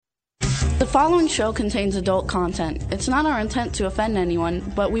The following show contains adult content. It's not our intent to offend anyone,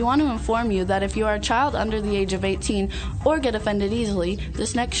 but we want to inform you that if you are a child under the age of 18 or get offended easily,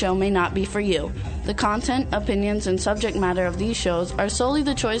 this next show may not be for you. The content, opinions, and subject matter of these shows are solely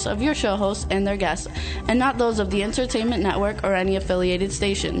the choice of your show hosts and their guests, and not those of the Entertainment Network or any affiliated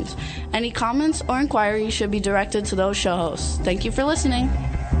stations. Any comments or inquiries should be directed to those show hosts. Thank you for listening.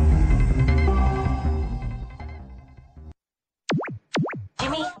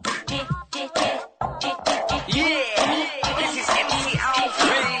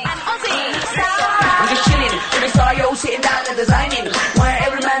 Sitting down and designing, where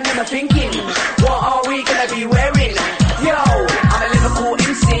every man never thinking, what are we gonna be wearing? Yo, I'm a Liverpool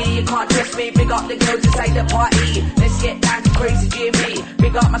MC, you can't trust me, big up the girls inside the party, let's get down to crazy Jimmy,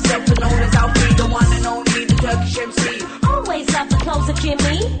 big up myself and known as Alfie, the one and only, the Turkish MC, always love the clothes of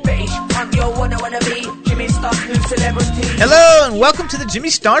Jimmy, British, I'm your wanna be, Jimmy Star, new celebrity. Hello and welcome to the Jimmy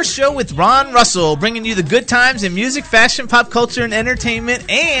Star Show with Ron Russell, bringing you the good times in music, fashion, pop culture, and entertainment,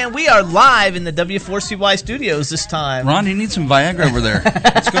 and we are live in the W4CY studios this time. Ron, you need some Viagra over there.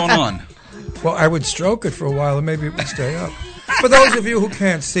 What's going on? Well, I would stroke it for a while and maybe it would stay up. For those of you who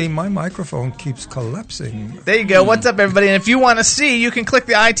can't see, my microphone keeps collapsing. There you go. What's up, everybody? And if you want to see, you can click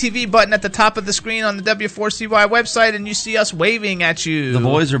the ITV button at the top of the screen on the W4CY website, and you see us waving at you. The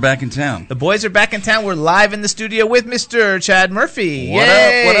boys are back in town. The boys are back in town. We're live in the studio with Mr. Chad Murphy. What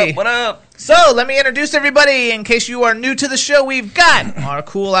Yay. up, what up, what up? So, let me introduce everybody. In case you are new to the show, we've got our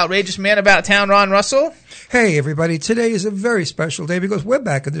cool, outrageous man about town, Ron Russell. Hey, everybody. Today is a very special day because we're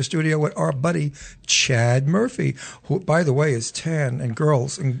back in the studio with our buddy Chad Murphy, who, by the way, is tan and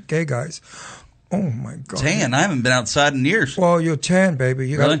girls and gay guys. Oh, my God. Tan? I haven't been outside in years. Well, you're tan,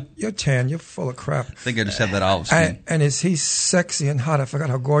 baby. Really? You're tan. You're full of crap. I think I just have that olive skin. And he's sexy and hot. I forgot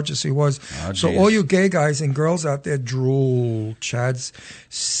how gorgeous he was. Oh, so all you gay guys and girls out there, drool. Chad's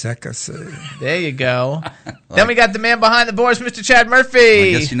sexy. There you go. Then we got the man behind the boards, Mr. Chad Murphy.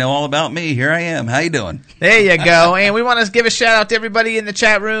 I guess you know all about me. Here I am. How you doing? There you go. And we want to give a shout out to everybody in the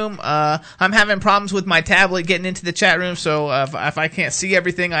chat room. I'm having problems with my tablet getting into the chat room, so if I can't see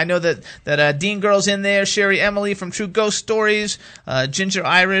everything, I know that Dean Girl's in there, Sherry Emily from True Ghost Stories, Ginger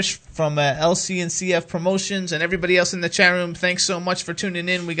Irish from LC and CF Promotions, and everybody else in the chat room. Thanks so much for tuning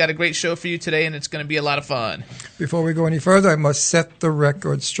in. We got a great show for you today, and it's going to be a lot of fun. Before we go any further, I must set the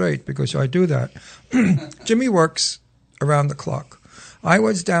record straight because I do that. Jimmy works around the clock. I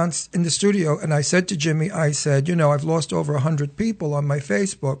was down in the studio, and I said to Jimmy, I said, I've lost over 100 people on my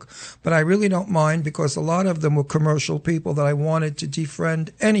Facebook, but I really don't mind because a lot of them were commercial people that I wanted to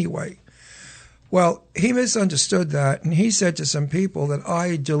defriend anyway. Well, he misunderstood that, and he said to some people that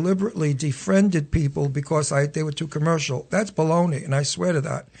I deliberately defriended people because they were too commercial. That's baloney, and I swear to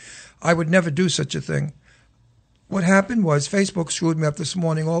that. I would never do such a thing. What happened was Facebook screwed me up this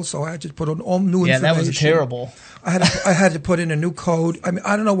morning also. I had to put on all new information. Yeah, that was terrible. I had to put in a new code. I mean,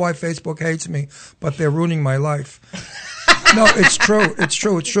 I don't know why Facebook hates me, but they're ruining my life. No, it's true. It's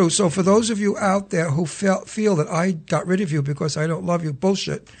true. It's true. So for those of you out there who feel that I got rid of you because I don't love you,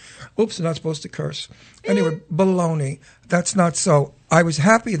 bullshit. Oops, I'm not supposed to curse. Anyway, baloney. That's not so. I was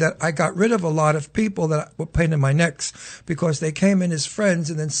happy that I got rid of a lot of people that were pain in my necks because they came in as friends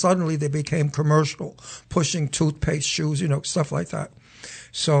and then suddenly they became commercial, pushing toothpaste, shoes, stuff like that.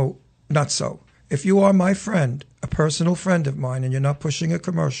 So, not so. If you are my friend, a personal friend of mine, and you're not pushing a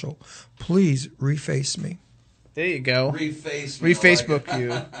commercial, please reface me. There you go. Reface me. Re-Facebook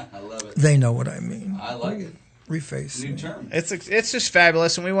you. I love it. They know what I mean. I like it. Reface. New term. It's just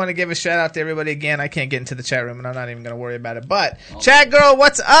fabulous, and we want to give a shout out to everybody again. I can't get into the chat room, and I'm not even going to worry about it. But Chat Girl,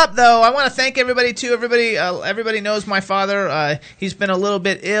 what's up though? I want to thank everybody too. Everybody knows my father. He's been a little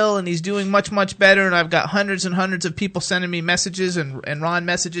bit ill, and he's doing much better. And I've got hundreds and hundreds of people sending me messages and Ron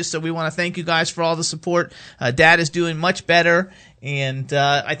messages. So we want to thank you guys for all the support. Dad is doing much better. And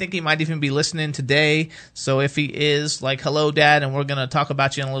I think he might even be listening today. So if he is, hello, Dad, and we're going to talk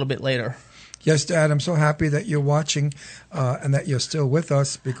about you in a little bit later. Yes, Dad, I'm so happy that you're watching and that you're still with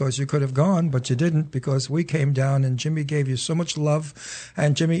us because you could have gone, but you didn't because we came down and Jimmy gave you so much love.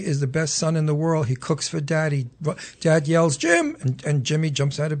 And Jimmy is the best son in the world. He cooks for Dad. Dad yells, Jim, and Jimmy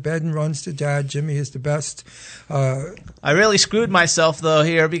jumps out of bed and runs to Dad. Jimmy is the best. I really screwed myself, though,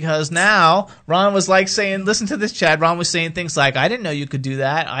 here because now Ron was saying, listen to this, Chad. Ron was saying things like, I didn't know you could do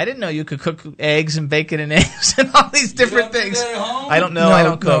that. I didn't know you could cook eggs and bacon and eggs and all these different things. I don't know. No, I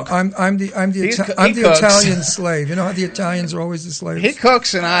don't cook. No, I'm the Italian slave. You know how the Italians are always the slaves? He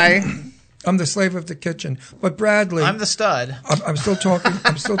cooks and I'm the slave of the kitchen. But Bradley, I'm the stud. I'm still talking.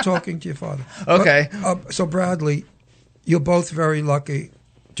 I'm still talking to your father. Okay. So Bradley, you're both very lucky.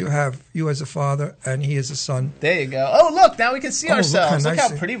 to have you as a father and he as a son. There you go. Oh, look, now we can see ourselves. Look how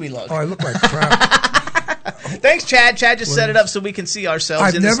nice pretty we look. Oh, I look like crap. Thanks, Chad. Chad just set it up so we can see ourselves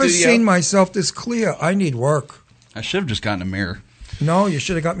I've in the never studio. seen myself this clear. I need work. I should have just gotten a mirror. No, you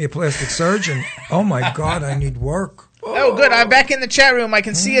should have got me a plastic surgeon. Oh, my God, I need work. Oh, good. I'm back in the chat room. I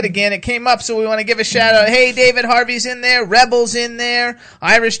can see it again. It came up, so we want to give a shout-out. Hey, David Harvey's in there. Rebel's in there.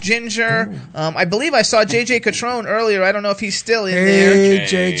 Irish Ginger. I believe I saw JJ Catrone earlier. I don't know if he's still in there. Hey,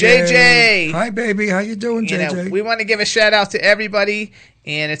 JJ. JJ. Hi, baby. How you doing, JJ? We want to give a shout-out to everybody,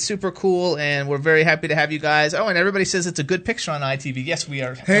 and it's super cool, and we're very happy to have you guys. Oh, and everybody says it's a good picture on ITV. Yes, we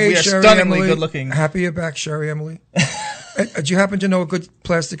are. Hey, we are Sherry stunningly Emily. good-looking. Happy you're back, Sherry Emily. Do you happen to know a good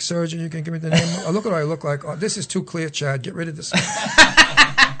plastic surgeon? You can give me the name. Oh, look what I look like. Oh, this is too clear, Chad. Get rid of this.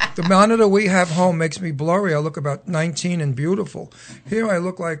 The monitor we have home makes me blurry. I look about 19 and beautiful. Here I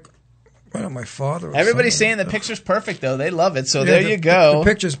look like my father. Everybody's saying the picture's perfect, though. They love it, so there you go. The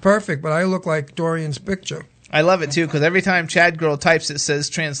picture's perfect, but I look like Dorian's picture. I love it, too, because every time Chad Girl types, it says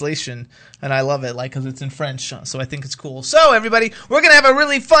translation, and I love it, because it's in French, so I think it's cool. So, everybody, we're going to have a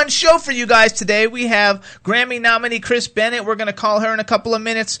really fun show for you guys today. We have Grammy nominee Chris Bennett. We're going to call her in a couple of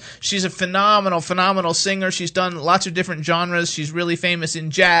minutes. She's a phenomenal, phenomenal singer. She's done lots of different genres. She's really famous in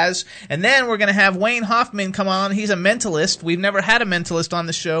jazz. And then we're going to have Wayne Hoffman come on. He's a mentalist. We've never had a mentalist on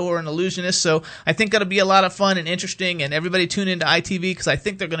the show or an illusionist, so I think it'll be a lot of fun and interesting, and everybody tune into ITV because I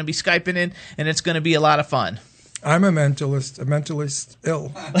think they're going to be Skyping in, and it's going to be a lot of fun. I'm a mentalist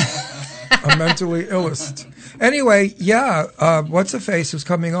ill. A mentally illest. Anyway, what's her face who's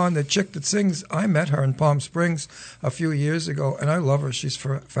coming on, the chick that sings, I met her in Palm Springs a few years ago, and I love her. She's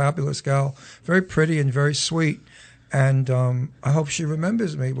a fabulous gal, very pretty and very sweet, and I hope she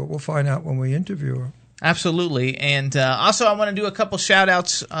remembers me, but we'll find out when we interview her. Absolutely. And also I want to do a couple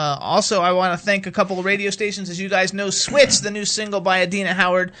shout-outs. Also, I want to thank a couple of radio stations. As you guys know, Switch, the new single by Adina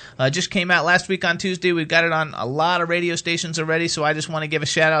Howard, just came out last week on Tuesday. We've got it on a lot of radio stations already, so I just want to give a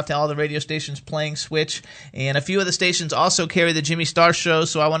shout-out to all the radio stations playing Switch. And a few of the stations also carry the Jimmy Star Show,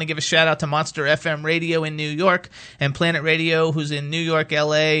 so I want to give a shout-out to Monster FM Radio in New York and Planet Radio, who's in New York,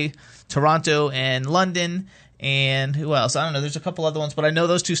 L.A., Toronto, and London. And who else? I don't know. There's a couple other ones, but I know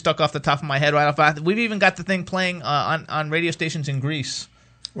those two stuck off the top of my head right off. We've even got the thing playing on radio stations in Greece.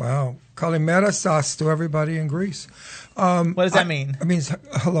 Wow. Kalimera sas to everybody in Greece. What does that mean? It means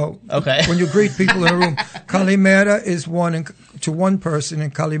hello. Okay. When you greet people in a room. Kalimera is to one person,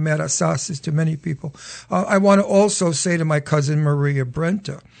 and Kalimera sas is to many people. I want to also say to my cousin Maria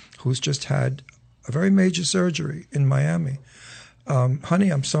Brenta, who's just had a very major surgery in Miami. Honey,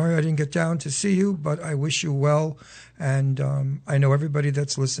 I'm sorry I didn't get down to see you, but I wish you well. And I know everybody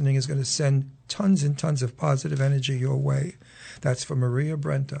that's listening is going to send tons and tons of positive energy your way. That's for Maria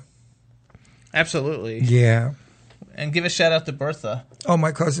Brenta. Absolutely. Yeah. And give a shout out to Bertha. Oh,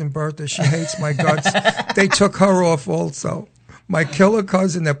 my cousin Bertha. She hates my guts. They took her off also. My killer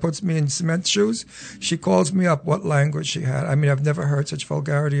cousin that puts me in cement shoes, she calls me up what language she had. I mean, I've never heard such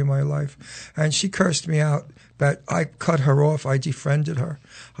vulgarity in my life. And she cursed me out. That I cut her off. I defriended her.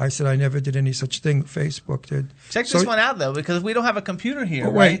 I said I never did any such thing. Facebook did. Check this one out, though, because we don't have a computer here,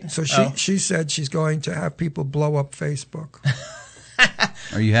 wait, right? So she said she's going to have people blow up Facebook.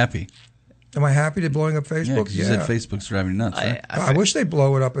 Are you happy? Am I happy to blowing up Facebook? Yeah, because you said Facebook's driving you nuts, right? I wish they'd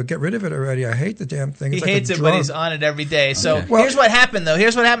blow it up or get rid of it already. I hate the damn thing. It's he hates it, but he's on it every day. So Okay. here's what happened, though.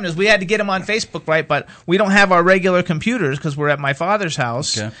 Here's what happened is we had to get him on Facebook, right? But we don't have our regular computers because we're at my father's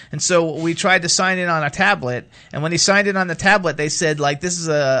house. Okay. And so we tried to sign in on a tablet. And when he signed in on the tablet, they said, like, this is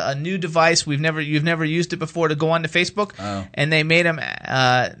a new device. You've never used it before to go onto Facebook. Oh. And they made him...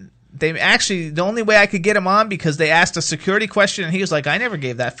 the only way I could get him on, because they asked a security question, and he was like, I never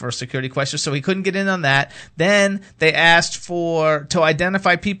gave that for a security question, so he couldn't get in on that. Then they asked to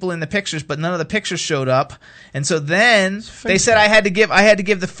identify people in the pictures, but none of the pictures showed up. And so then they said I had to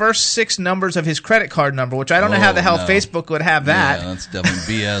give the first 6 numbers of his credit card number, which I don't know how the hell Facebook would have that. Yeah, that's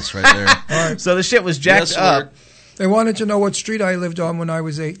definitely BS right there. All right. So the shit was jacked up. They wanted to know what street I lived on when I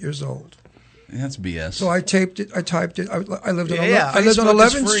was 8 years old. That's BS. So I taped it. I typed it. I lived on. Yeah, I lived on Facebook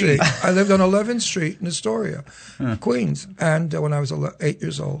is 11th free. Street. I lived on 11th Street in Astoria, Queens, and when I was 8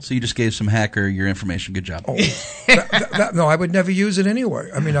 years old. So you just gave some hacker your information. Good job. Oh, no, I would never use it anyway.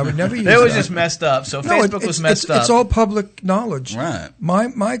 I mean, I would never use it. It was just messed up. So Facebook was messed up. It's all public knowledge. Right.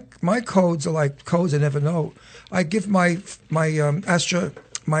 My codes are like codes I never know. I give my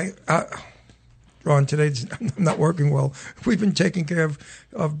Ron, today I'm not working well. We've been taking care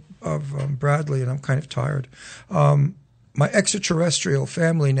of Bradley, and I'm kind of tired. My extraterrestrial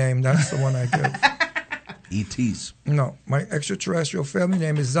family name, that's the one I give. ETs. No, my extraterrestrial family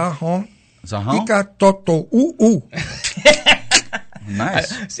name is Zahon Zahon? Ika Toto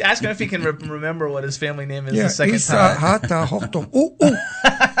Nice. Ask him if he can remember what his family name is Yeah, the second Isa time. Hata Hokto. Ooh, ooh.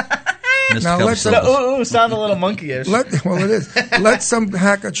 Missed Now a couple let's- syllables. Ooh, sound a little monkeyish. Well, it is. Let some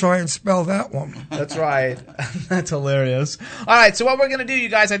hacker try and spell that one. That's right. That's hilarious. All right, so what we're going to do, you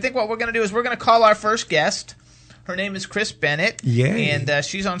guys, I think what we're going to do is we're going to call our first guest. Her name is Chris Bennett. Yay. And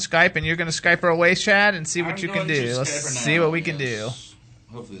she's on Skype, and you're going to Skype her away, Chad, and see what you can do. Let's see what we can do.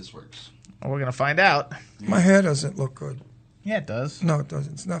 Hopefully this works. Well, we're going to find out. My hair doesn't look good. Yeah, it does. No, it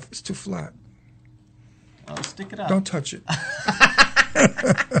doesn't. It's not. It's too flat. Oh, stick it up. Don't touch it.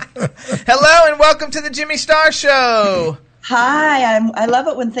 Hello, and welcome to the Jimmy Star Show. Hi, I love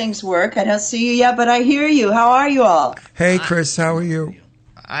it when things work. I don't see you yet, but I hear you. How are you all? Hey, Chris, how are you?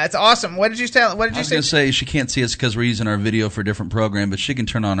 It's awesome. What did you tell? What did I you was say? going to say she can't see us because we're using our video for a different program, but she can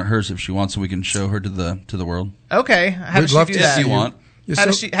turn on hers if she wants, so we can show her to the world. Okay. How We'd does she love do to that? If you want, You're How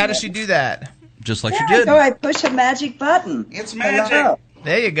so- does she do that? just like she Yeah, did. so I push a magic button. It's magic. Hello.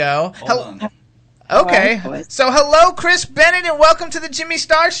 There you go. Hold on. Okay. All right, boys. So hello, Chris Bennett, and welcome to the Jimmy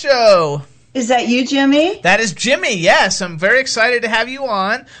Star Show. Is that you, Jimmy? That is Jimmy. Yes, I'm very excited to have you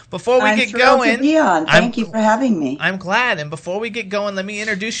on. Before we I'm get thrilled going, to be on. Thank you for having me. I'm glad. And before we get going, let me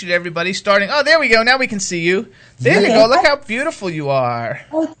introduce you to everybody. Starting. Oh, there we go. Now we can see you. There you Okay. go. Look how beautiful you are.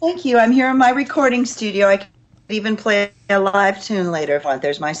 Oh, thank you. I'm here in my recording studio. I can even play a live tune later if I want.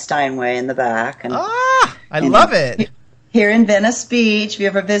 There's my Steinway in the back. And I love it. here in Venice Beach. Have you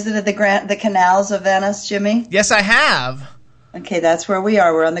ever visited the canals of Venice, Jimmy? Yes, I have. Okay, that's where we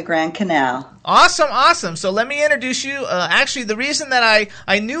are. We're on the Grand Canal. Awesome. So let me introduce you. Actually, the reason that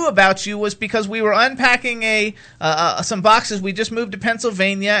I knew about you was because we were unpacking some boxes. We just moved to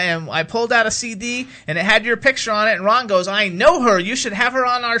Pennsylvania, and I pulled out a CD, and it had your picture on it. And Ron goes, "I know her. You should have her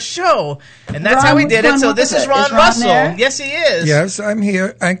on our show." And that's Ron, how we which did it. one So was this it? is Ron Is Ron Russell. there? Yes, he is. Yes, I'm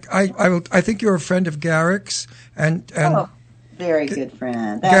here. I think you're a friend of Garrick's, and Oh, very good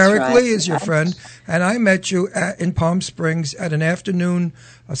friend. That's Garrick right. Lee is your friend, and I met you in Palm Springs at an afternoon,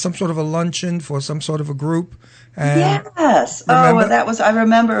 some sort of a luncheon for some sort of a group. And Yes. remember- Oh, well, I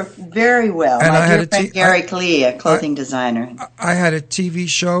remember very well. And My I had dear a friend Garrick Lee, a clothing designer. I had a TV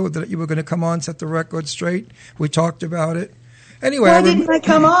show that you were going to come on, set the record straight. We talked about it. Anyway, Why didn't I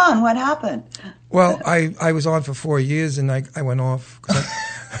come on? What happened? Well, I was on for 4 years and I went off 'cause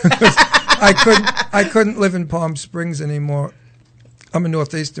I couldn't live in Palm Springs anymore. I'm a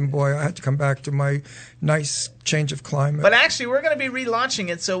northeastern boy. I had to come back to my nice change of climate. But actually, we're going to be relaunching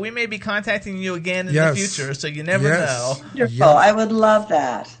it, so we may be contacting you again in Yes. the future. So you never know. Wonderful. Yeah. I would love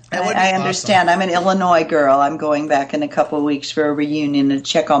that. That would be I understand. I'm an Illinois girl. I'm going back in a couple of weeks for a reunion to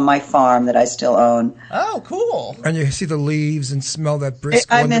check on my farm that I still own. Oh, cool. And you see the leaves and smell that brisk,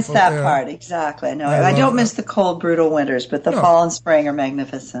 I miss wonderful that air. part, exactly. I know. I I love don't that. miss the cold, brutal winters, but the No. fall and spring are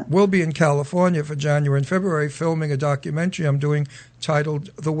magnificent. We'll be in California for January and February filming a documentary I'm doing titled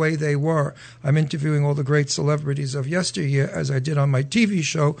The Way They Were. I'm interviewing all the great celebrities of yesteryear as I did on my TV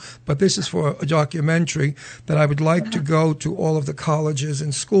show, but this is for a documentary that I would like to go to all of the colleges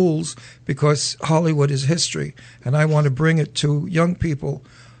and schools because Hollywood is history, and I want to bring it to young people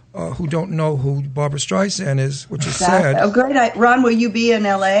who don't know who Barbara Streisand is, which is sad. Oh, great. Ron, will you be in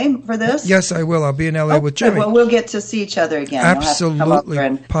L.A. for this? Yes, I will. I'll be in L.A. with Okay, Jimmy. well, we'll get to see each other again. You'll have to come Absolutely. over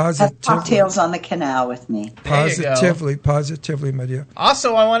and Positively. have cocktails on the canal with me. There you go. Positively, my dear.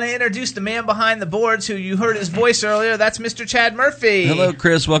 Also, I want to introduce the man behind the boards who you heard his voice earlier. That's Mr. Chad Murphy. Hello,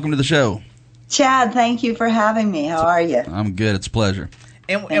 Chris. Welcome to the show. Chad, thank you for having me. How are you? I'm good. It's a pleasure.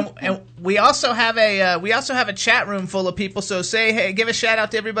 And we also have a chat room full of people. So give a shout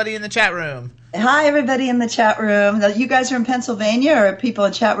out to everybody in the chat room. Hi, everybody in the chat room. You guys are in Pennsylvania, or are people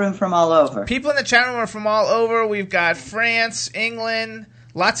in chat room from all over? People in the chat room are from all over. We've got France, England,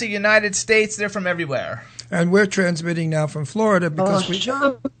 lots of United States. They're from everywhere. And we're transmitting now from Florida because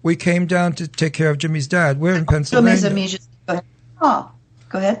sure. we came down to take care of Jimmy's dad. We're in Go Pennsylvania. ahead. Oh,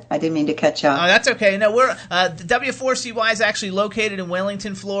 go ahead. I didn't mean to cut you Oh, off. that's okay. No, we're the W4CY is actually located in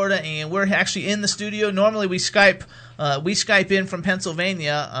Wellington, Florida, and we're actually in the studio. Normally we Skype in from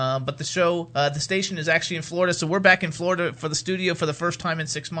Pennsylvania, but the station is actually in Florida, so we're back in Florida for the studio for the first time in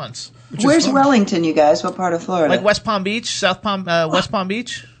 6 months. Where's Wellington, you guys? What part of Florida? Like West Palm Beach, West Palm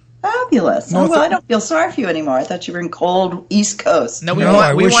Beach. Fabulous. Oh, well, I don't feel sorry for you anymore. I thought you were in cold East Coast. No, we I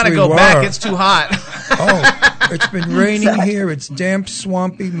want wish to we go were. back. It's too hot. Oh, it's been raining here. It's damp,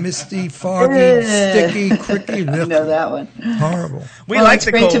 swampy, misty, foggy, sticky, cricky. I know that one. Horrible. We Well, like it's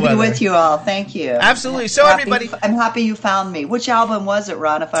the great cold to be weather. with you all. Thank you. Absolutely. So everybody, I'm happy you found me. Which album was it,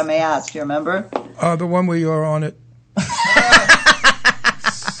 Ron, if I may ask? Do you remember? The one where you're on it.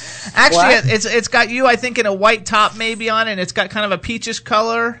 actually, What? it's got you, I think, in a white top maybe on it, and it's got kind of a peachish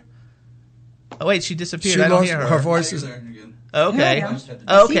color. Oh wait, she disappeared. She I don't lost hear her. her voice. Is, Okay. Yeah.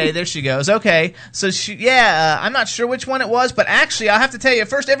 Okay, there she goes. Okay. So, I'm not sure which one it was, but actually, I'll have to tell you,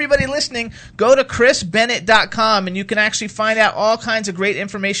 first, everybody listening, go to chrisbennett.com, and you can actually find out all kinds of great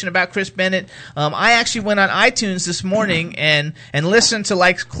information about Chris Bennett. I actually went on iTunes this morning and listened to,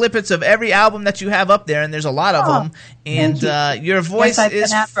 like, clippets of every album that you have up there, and there's a lot of them. And your voice I've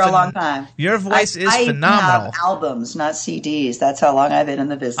is been out for a long time. Your voice is I phenomenal. have albums, not CDs. That's how long I've been in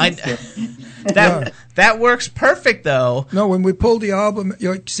the business. That works perfect, though. No, when we pulled the album,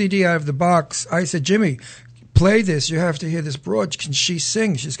 your CD out of the box, I said, Jimmy, play this. You have to hear this broad. Can she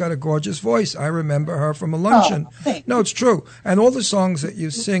sing? She's got a gorgeous voice. I remember her from a luncheon. No, it's true. And all the songs that you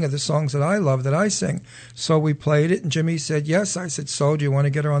sing are the songs that I love, that I sing. So we played it, and Jimmy said, yes. I said, so do you want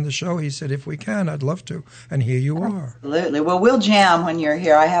to get her on the show? He said, if we can, I'd love to. And here you are. Absolutely. Well, we'll jam when you're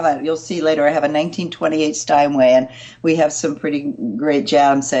here. You'll see later, I have a 1928 Steinway, and we have some pretty great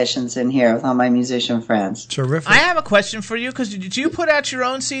jam sessions in here with all my musician friends. Terrific. I have a question for you, because did you put out your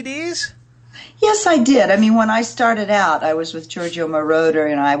own CDs? Yes, I did. I mean, when I started out, I was with Giorgio Moroder,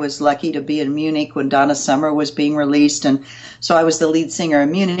 and I was lucky to be in Munich when Donna Summer was being released, and so I was the lead singer of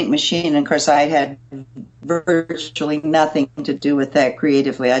Munich Machine, and of course I had virtually nothing to do with that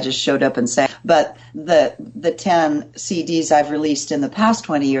creatively. I just showed up and sang. But the 10 CDs I've released in the past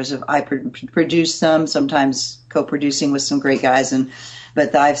 20 years, I produced them, sometimes co-producing with some great guys,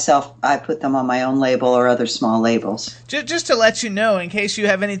 but I put them on my own label or other small labels. Just to let you know, in case you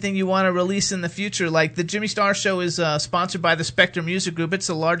have anything you want to release in the future, like the Jimmy Star Show is sponsored by the Spectre Music Group. It's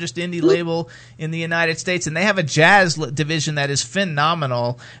the largest indie label in the United States, and they have a jazz division that is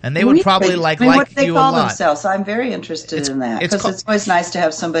phenomenal, and they would probably like you a lot. What do they call themselves? I'm very interested in that, because it's always nice to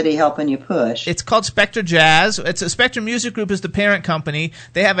have somebody helping you push. It's called Spectre Jazz. It's a Spectre Music Group is the parent company.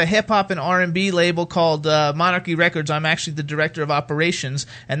 They have a hip-hop and R&B label called Monarchy Records. I'm actually the director of operations.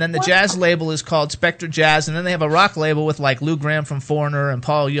 And then the jazz label is called Spectre Jazz. And then they have a rock label with like Lou Gramm from Foreigner and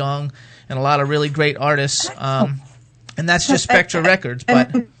Paul Young and a lot of really great artists. And that's just Spectre Records.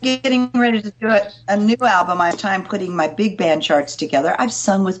 But I'm getting ready to do a new album. I'm putting my big band charts together. I've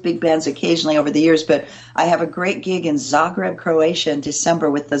sung with big bands occasionally over the years, but I have a great gig in Zagreb, Croatia in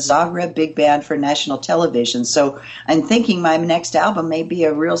December with the Zagreb Big Band for national television. So I'm thinking my next album may be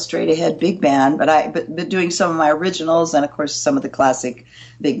a real straight-ahead big band, but doing some of my originals and, of course, some of the classic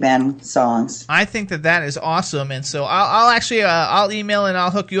big band songs. I think that is awesome, and so I'll email and I'll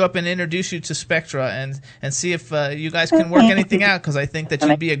hook you up and introduce you to Spectra and see if you guys can work anything out, because I think that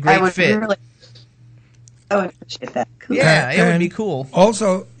you'd be a great fit. I would appreciate that. Cool. Yeah, it would be cool.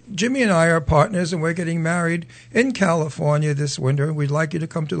 Also, Jimmy and I are partners, and we're getting married in California this winter. We'd like you to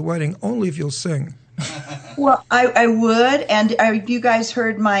come to the wedding, only if you'll sing. Well, I would, and you guys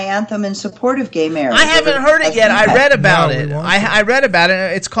heard my anthem in support of gay marriage. I haven't heard it yet. I read about it. I read about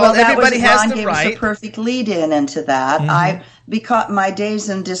it. It's called Everybody Has the Right. Was the perfect lead-in into that. Because my days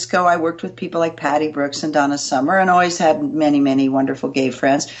in disco, I worked with people like Patty Brooks and Donna Summer, and always had many, many wonderful gay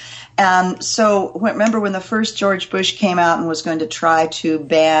friends. And so, remember when the first George Bush came out and was going to try to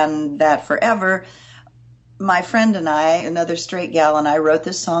ban that forever, my friend and I, another straight gal, and I wrote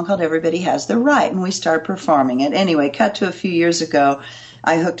this song called Everybody Has the Right, and we started performing it. Anyway, cut to a few years ago,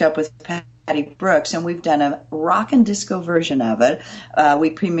 I hooked up with Patty Brooks, and we've done a rock and disco version of it. We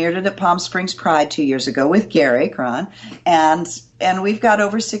premiered it at Palm Springs Pride 2 years ago with Gary Cron, and we've got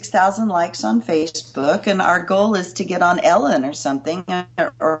over 6,000 likes on Facebook, and our goal is to get on Ellen or something,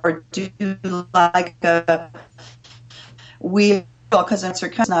 or do like because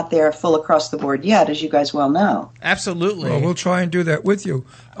it's not there full across the board yet, as you guys well know. Absolutely. Well, we'll try and do that with you.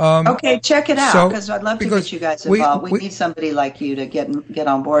 Okay, check it out, because I'd love to get you guys involved. We need somebody like you to get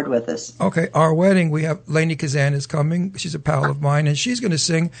on board with us. Okay, our wedding, we have Lainey Kazan is coming. She's a pal of mine, and she's going to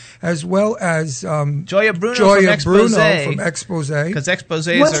sing, as well as Joya Bruno from Expose. Because Expose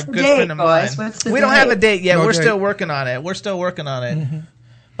is a good friend of mine. We don't have a date yet. We're still working on it. Mm-hmm.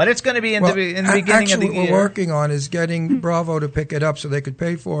 But it's going to be in the beginning of the year. What we're working on is getting Bravo to pick it up so they could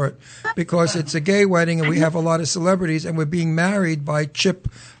pay for it, because it's a gay wedding and we have a lot of celebrities, and we're being married by Chip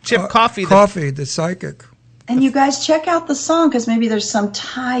Coffey, the psychic. And you guys check out the song, because maybe there's some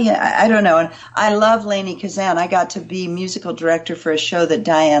tie-in. I don't know. And I love Lainey Kazan. I got to be musical director for a show that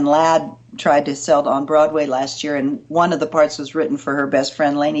Diane Ladd tried to sell on Broadway last year, and one of the parts was written for her best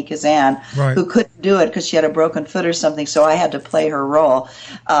friend, Lainey Kazan, who couldn't do it because she had a broken foot or something, so I had to play her role.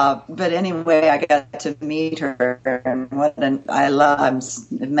 But anyway, I got to meet her, and I'm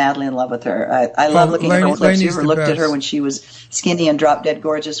madly in love with her. I love looking at her. Have you ever looked at her when she was skinny and drop dead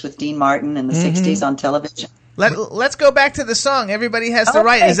gorgeous with Dean Martin in the 60s on television? Let's go back to the song. Everybody Has the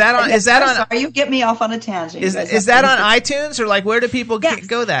Right. Is that on? Sorry, you get me off on a tangent. Is that on iTunes, or like where do people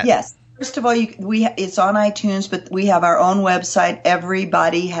go that? Yes. First of all, it's on iTunes, but we have our own website,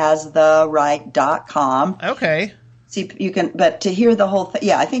 everybodyhastheright.com. Okay. See, you can, but to hear the whole thing,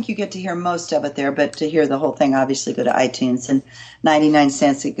 I think you get to hear most of it there, but to hear the whole thing, obviously go to iTunes, and 99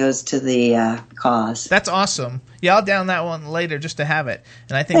 cents it goes to the cause. That's awesome. Yeah, I'll down that one later just to have it,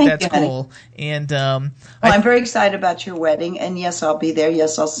 and I think that's cool. And I'm very excited about your wedding, and yes, I'll be there.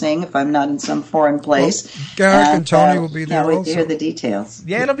 Yes, I'll sing if I'm not in some foreign place. Well, Garrick and Tony will be there also. Can't wait also. to hear the details.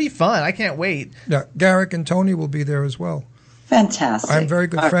 Yeah, it'll be fun. I can't wait. Yeah, Garrick and Tony will be there as well. Fantastic. I'm very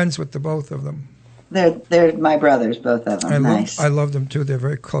good friends with the both of them. They're my brothers, both of them. I love them too. They're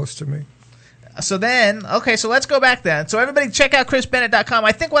very close to me. So then, okay, so let's go back then. So everybody check out chrisbennett.com.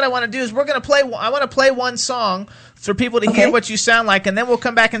 I think what I want to do is I want to play one song for people to hear what you sound like, and then we'll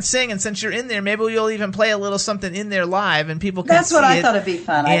come back and sing. And since you're in there, maybe you'll even play a little something in there live, and people can That's see what I it. thought would be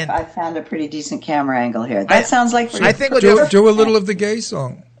fun. I found a pretty decent camera angle here. That sounds like I think do a little of the gay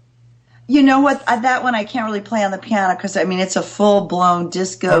song. You know what? That one I can't really play on the piano because it's a full blown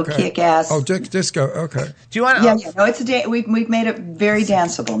disco kick-ass. Oh, disco. Okay. Do you want? Yeah. No, it's we've made it very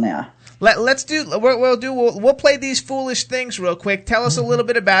danceable now. Let's do. We'll play these foolish things real quick. Tell us a little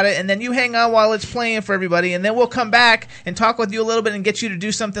bit about it, and then you hang on while it's playing for everybody, and then we'll come back and talk with you a little bit and get you to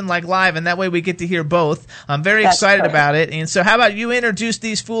do something like live, and that way we get to hear both. I'm very excited about it. And so, how about you introduce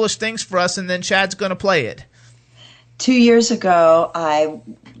these foolish things for us, and then Chad's going to play it. 2 years ago, I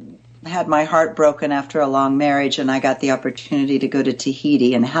had my heart broken after a long marriage, and I got the opportunity to go to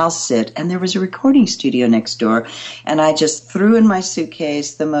Tahiti and house sit, and there was a recording studio next door, and I just threw in my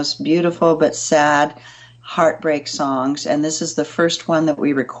suitcase the most beautiful but sad heartbreak songs, and this is the first one that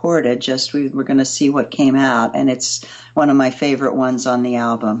we recorded. We're going to see what came out, and it's one of my favorite ones on the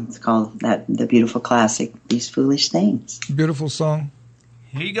album. It's called the beautiful classic, These Foolish Things. Beautiful song.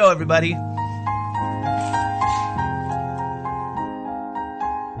 Here you go, everybody.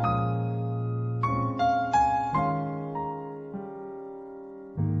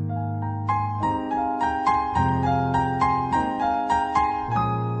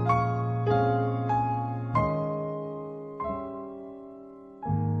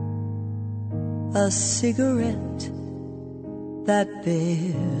 A cigarette that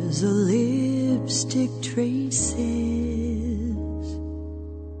bears a lipstick traces,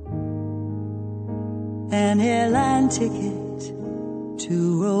 an airline ticket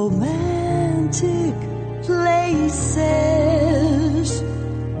to romantic places,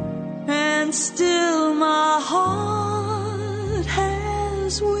 and still my heart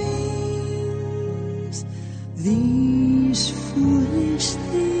has wings. These foolish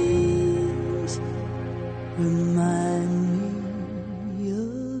things remind me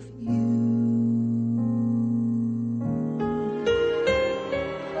of you.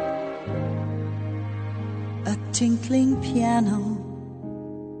 A tinkling piano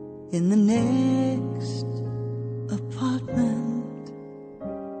in the next apartment,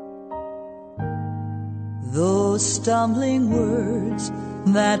 those stumbling words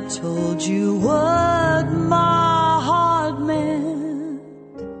that told you what my heart meant.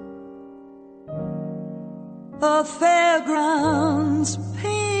 A fairground's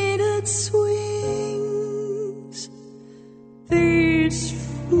painted swings. These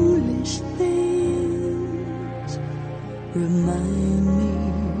foolish things remind me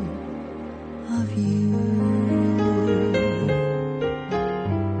of you.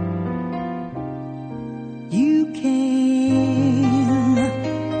 You came,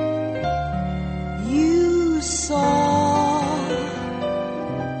 you saw,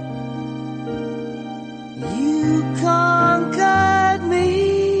 you conquered me.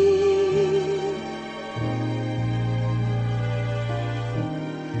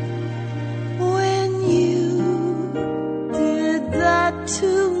 When you did that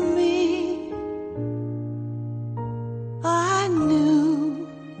to me, I knew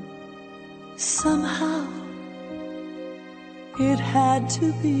somehow it had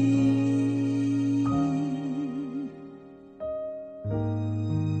to be.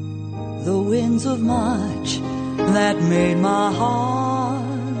 The winds of March that made my heart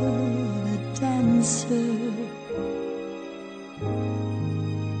a dancer,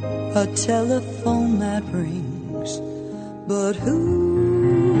 a telephone that rings, but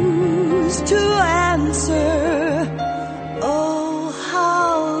who's to answer? Oh,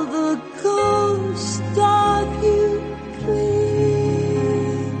 how the ghost of you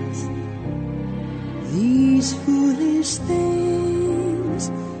clings. These foolish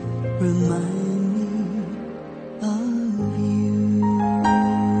things remind me of you.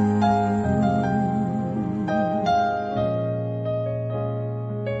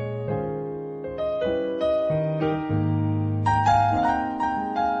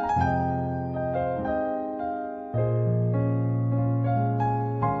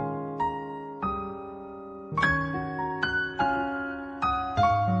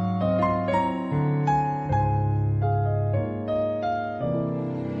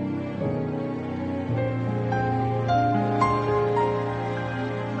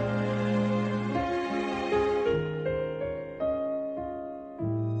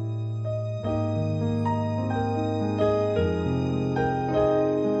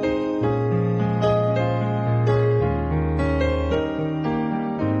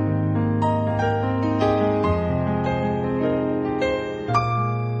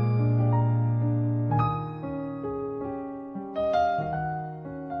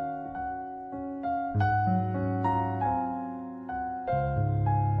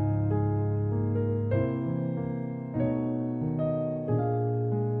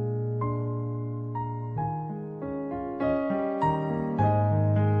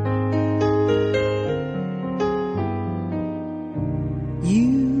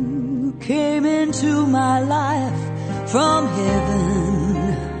 from heaven.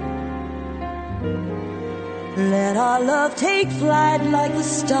 Let our love take flight like the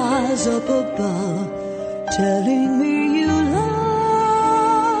stars up above, telling me you love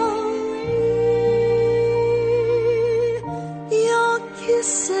me. Your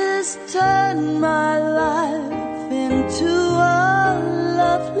kisses turn my life into a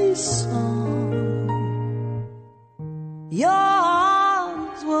lovely song. Your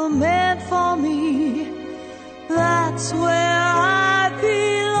arms were meant for me, that's where I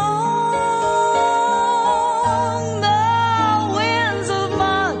belong. The winds of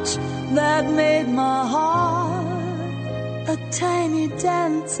March that made my heart a tiny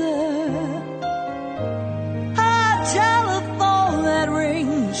dancer, a telephone that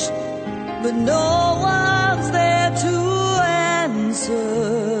rings, but no one's there to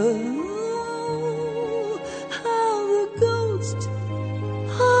answer. How the ghost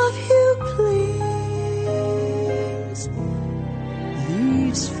of you clings,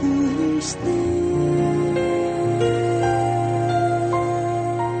 these foolish things,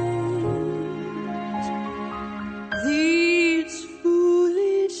 these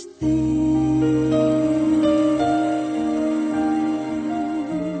foolish things,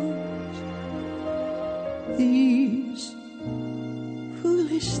 these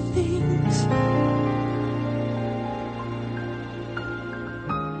foolish things.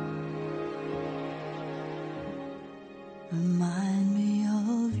 Remind me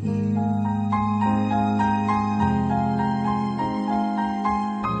of you.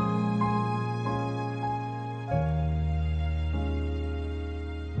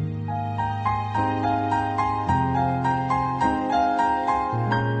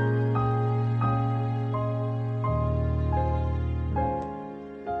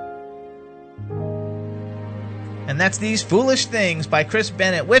 And that's These Foolish Things by Chris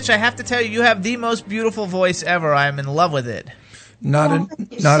Bennett, which I have to tell you, you have the most beautiful voice ever. I'm in love with it. Not a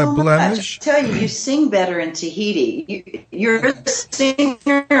blemish. I tell you, you sing better in Tahiti. You're a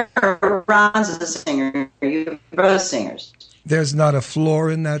singer, Ron's a singer. You're both singers. There's not a flaw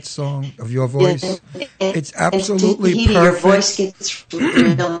in that song of your voice. It's absolutely in Tahiti, perfect. Your voice gets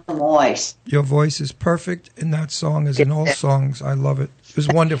real moist. Your voice is perfect in that song, as in all songs. I love it. It was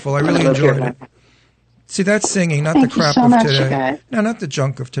wonderful. I really enjoyed it. See, that's singing, not the crap so of much, today. you guys. No, not the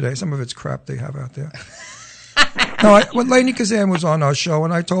junk of today. Some of it's crap they have out there. No, when Lainey Kazan was on our show,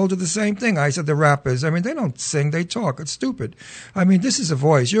 and I told her the same thing. I said, the rappers, I mean, they don't sing, they talk. It's stupid. I mean, this is a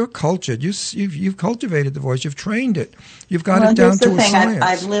voice. You're cultured. You've cultivated the voice. You've trained it. You've got it down to a science.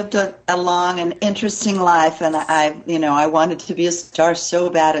 I've lived a long and interesting life, and I wanted to be a star so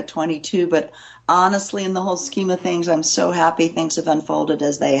bad at 22, but honestly, in the whole scheme of things, I'm so happy things have unfolded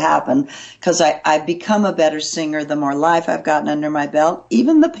as they happen, because I've become a better singer the more life I've gotten under my belt.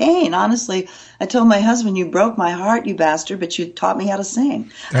 Even the pain, honestly. I told my husband, you broke my heart, you bastard, but you taught me how to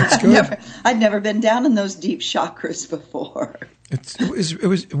sing. That's good. I'd never been down in those deep chakras before. It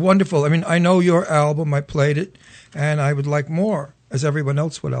was wonderful. I mean, I know your album. I played it, and I would like more, as everyone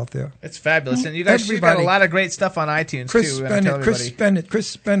else would out there. It's fabulous. And you guys, you've got a lot of great stuff on iTunes, Chris too. Bennett,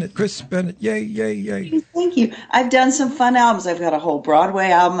 Chris Bennett. Yay, yay, yay. Thank you. I've done some fun albums. I've got a whole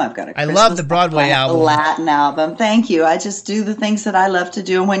Broadway album. I've got a I love the Broadway album. Latin album. Thank you. I just do the things that I love to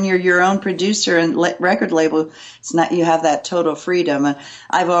do. And when you're your own producer and record label, it's not, you have that total freedom. And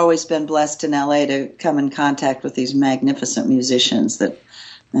I've always been blessed in LA to come in contact with these magnificent musicians that,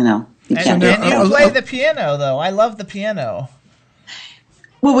 you can't do. And you play the piano, though. I love the piano.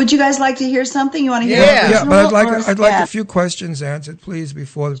 Well, would you guys like to hear something? You want to hear? Yeah, but I'd like a few questions answered, please,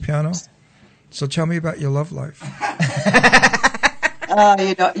 before the piano. So tell me about your love life.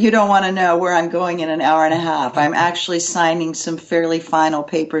 You don't want to know where I'm going in an hour and a half. I'm actually signing some fairly final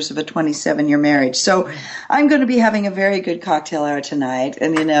papers of a 27-year marriage. So I'm going to be having a very good cocktail hour tonight.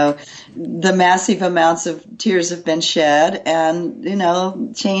 And, the massive amounts of tears have been shed.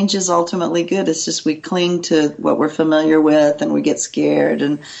 And, change is ultimately good. It's just we cling to what we're familiar with and we get scared.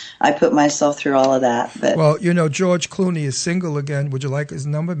 And I put myself through all of that. But well, George Clooney is single again. Would you like his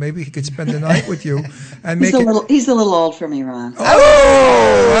number? Maybe he could spend the night with you. And he's a little old for me, Ron.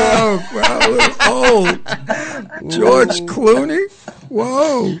 Old. George Clooney?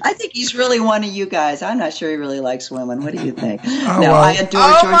 Whoa. I think he's really one of you guys. I'm not sure he really likes women. What do you think? I adore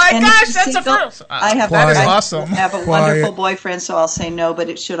George. Oh, my gosh, that's a first. That is awesome. I have a wonderful boyfriend, so I'll say no,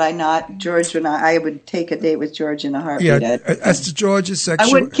 but should I not, George, I would take a date with George in a heartbeat. Yeah, as to George's sexuality.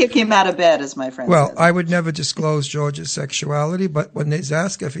 I wouldn't kick him out of bed, as my friend says. I would never disclose George's sexuality, but when he's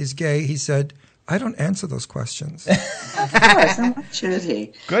asked if he's gay, he said, I don't answer those questions. Of course, and why should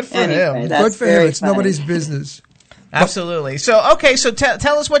he? Good for him. Good for him. It's nobody's business. Absolutely. So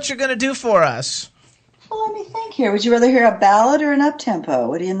tell us what you're going to do for us. Well, let me think here. Would you rather hear a ballad or an up-tempo?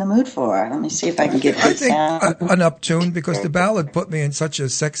 What are you in the mood for? Let me see if I can get I this think down. an up tune, because the ballad put me in such a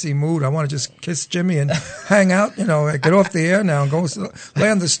sexy mood. I want to just kiss Jimmy and hang out, get off the air now and go lay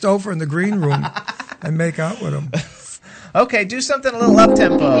on the stove or in the green room and make out with him. Okay, do something a little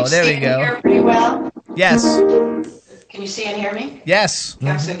up-tempo. There we Can you hear go. pretty well? Yes. Can you see and hear me? Yes. I'm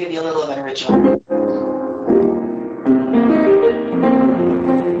just going to give you a little of an original.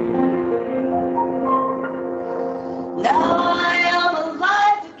 Now I am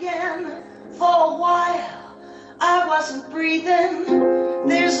alive again. For a while I wasn't breathing.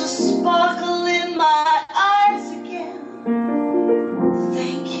 There's a sparkle in my eyes again.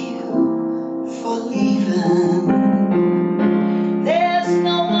 Thank you for leaving. There's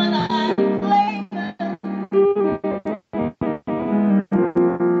no one I'm blaming.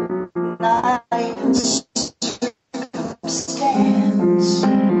 Not even circumstance.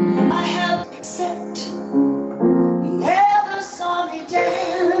 I have to accept. You never saw me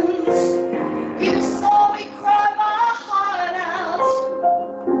dance. You saw me cry my heart out.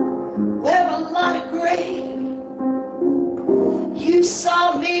 Wear a lot of gray. You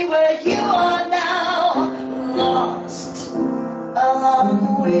saw me where you are now. Lost along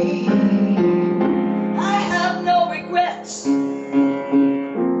the way. I have no regrets.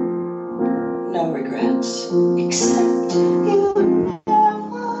 No regrets. Except you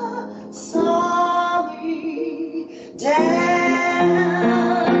never saw me dance.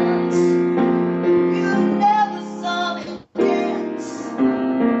 You never saw me dance.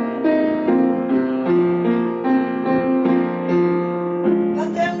 But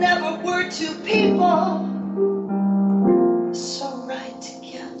there never were two people so right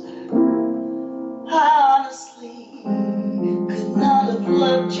together. I honestly could not have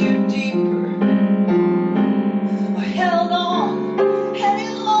loved you deeper or held on any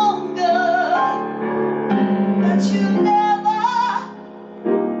longer. But you never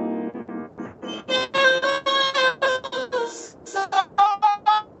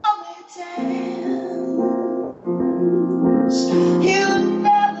saw me dance. You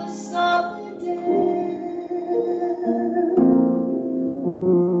never saw me dance.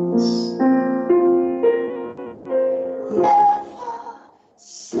 Never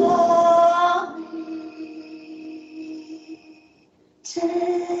saw me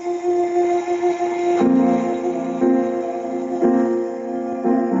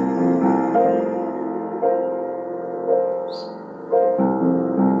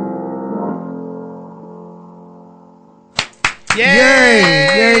Yay!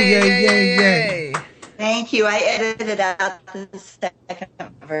 Yay. Thank you. I edited out the second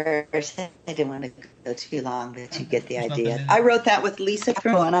verse. I didn't want to go too long, but you get the idea. I wrote that with Lisa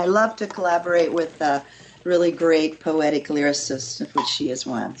Crow, and I love to collaborate with really great poetic lyricists, of which she is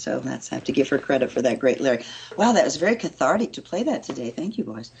one. So I have to give her credit for that great lyric. Wow, that was very cathartic to play that today. Thank you,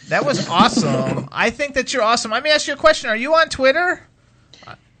 boys. That was awesome. I think that you're awesome. Let me ask you a question. Are you on Twitter?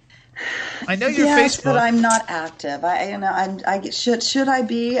 I know you're Yes, Facebook. but I'm not active. Should I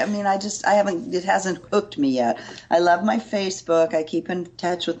be? I mean, I haven't. It hasn't hooked me yet. I love my Facebook. I keep in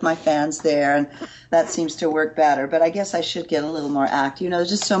touch with my fans there, and that seems to work better. But I guess I should get a little more active. There's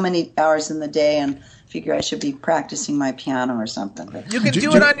just so many hours in the day, and figure I should be practicing my piano or something. But you can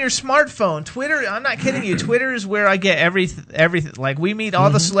do it on your smartphone. Twitter, I'm not kidding you. Twitter is where I get everything. Like, we meet all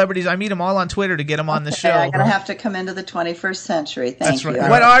the celebrities. I meet them all on Twitter to get them on the show. I'm going to have to come into the 21st century. Thank you.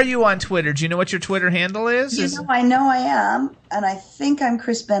 What are you on Twitter? Do you know what your Twitter handle is? I know I am, and I think I'm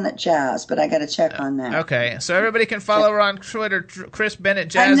Chris Bennett Jazz, but I got to check on that. Okay, so everybody can follow her on Twitter, Chris Bennett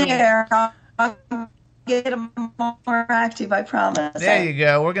Jazz. I'm there. I'll get them more active, I promise. There you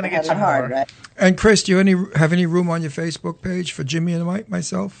go. We're going to get you more. Right? And Chris, do you have any room on your Facebook page for Jimmy and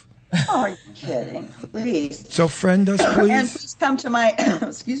myself? Oh, are you kidding? Please. So friend us, please. And please come to my,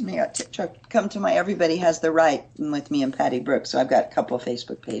 come to my Everybody Has the Right with me and Patty Brooks. So I've got a couple of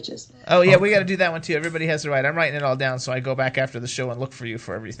Facebook pages. Oh, yeah, we got to do that one too. Everybody Has the Right. I'm writing it all down so I go back after the show and look for you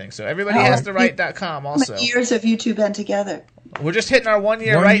for everything. So everybodyhastheright.com also. How many years have you two been together? We're just hitting our 1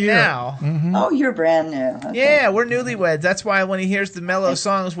 year now. Mm-hmm. Oh, you're brand new. Okay. Yeah, we're newlyweds. That's why when he hears the mellow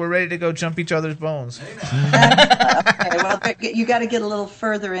songs, we're ready to go jump each other's bones. Okay, well, you got to get a little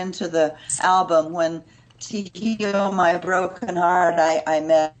further into the album. When to heal my broken heart, I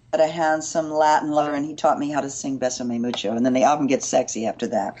met a handsome Latin lover, and he taught me how to sing Beso Me Mucho, and then the album gets sexy after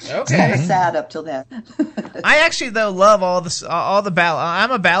that. Okay. It's kind of sad up till then. I actually, though, love all the ballad.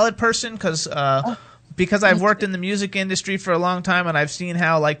 I'm a ballad person because I've worked in the music industry for a long time, and I've seen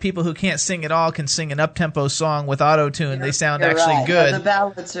how, like, people who can't sing at all can sing an up-tempo song with auto-tune. They sound actually right. good. Well, the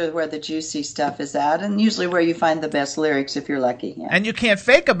ballads are where the juicy stuff is at, and usually where you find the best lyrics if you're lucky. Yeah. And you can't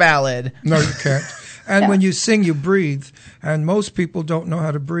fake a ballad. No, you can't. And when you sing, you breathe. And most people don't know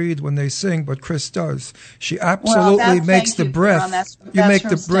how to breathe when they sing, but Chris does. She absolutely makes the breath. That's you make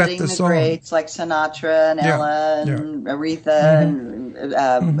from the breath the the song. greats like Sinatra and Ella and Aretha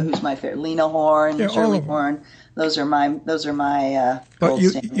and who's my favorite? Lena Horne, Shirley Horne. Those are my. But gold you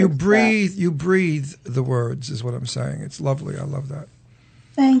standards. you breathe the words is what I'm saying. It's lovely. I love that.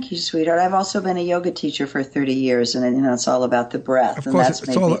 Thank you, sweetheart. I've also been a yoga teacher for 30 years, and it's all about the breath. Of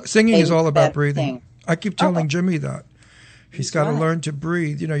course, singing is all about breathing. Thing. I keep telling Jimmy that. He's got to learn to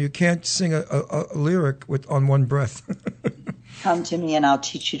breathe. You can't sing a lyric on one breath. Come to me and I'll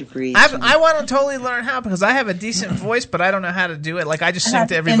teach you to breathe. I want to totally learn how, because I have a decent voice, but I don't know how to do it. Like, I just sing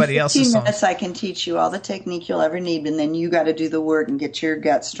to everybody else's songs. In 15 minutes, I can teach you all the technique you'll ever need, and then you got to do the work and get your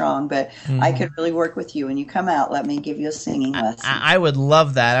gut strong. But I could really work with you. When you come out, let me give you a singing lesson. I would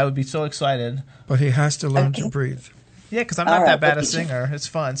love that. I would be so excited. But he has to learn to breathe. Yeah, because I'm not that bad a singer. It's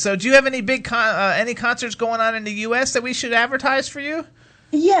fun. So do you have any big any concerts going on in the U.S. that we should advertise for you?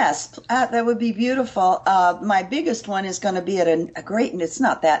 Yes, that would be beautiful. My biggest one is going to be at a great, and it's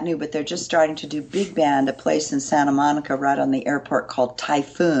not that new, but they're just starting to do big band, a place in Santa Monica right on the airport called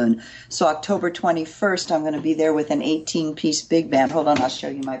Typhoon. So October 21st, I'm going to be there with an 18-piece big band. Hold on, I'll show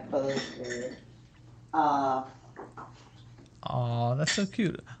you my photos here. Oh, that's so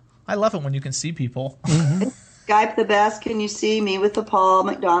cute. I love it when you can see people. Skype the best. Can you see me with the Paul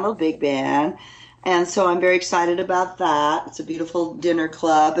McDonald Big Band? And so I'm very excited about that. It's a beautiful dinner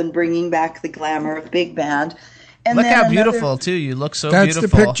club and bringing back the glamour of big band. And look how beautiful, too. You look so beautiful.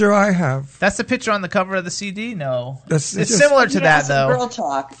 That's the picture I have. That's the picture on the cover of the CD? No. It's similar to that, though. Girl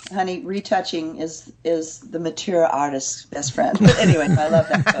talk. Honey, retouching is the mature artist's best friend. But anyway, I love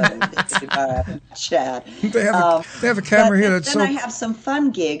that photo. Chad. They have a camera here that's Then I have some fun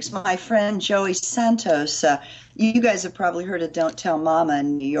gigs. My friend Joey Santos, you guys have probably heard of Don't Tell Mama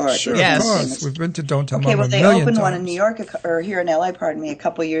in New York. Sure, of course. We've been to Don't Tell Mama well, they a million opened times. one in New York, or here in LA, pardon me, a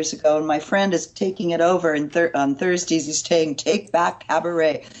couple years ago, and my friend is taking it over, and on Thursdays he's saying, Take Back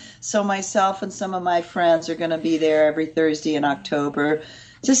Cabaret. So myself and some of my friends are going to be there every Thursday in October,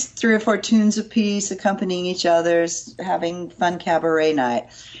 just 3 or 4 tunes apiece, accompanying each other's, having fun cabaret night.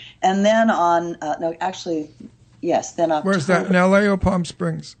 And then then October. Where's that, in LA or Palm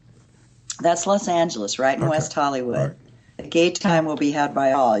Springs? That's Los Angeles, right in West Hollywood. Right. The gay time will be had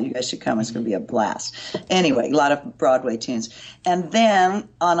by all. You guys should come. It's going to be a blast. Anyway, a lot of Broadway tunes. And then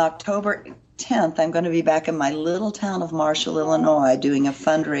on October 10th, I'm going to be back in my little town of Marshall, Illinois, doing a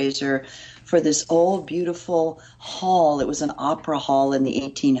fundraiser for this old, beautiful hall. It was an opera hall in the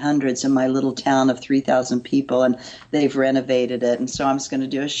 1800s in my little town of 3,000 people, and they've renovated it. And so I'm just going to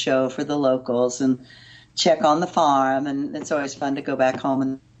do a show for the locals and check on the farm. And it's always fun to go back home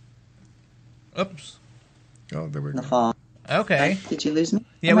and Oops. Oh, there we go. the fall. Okay. Did you lose me?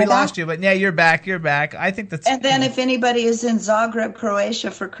 Yeah, we lost you, but yeah, you're back. You're back. I think that's. And then if anybody is in Zagreb,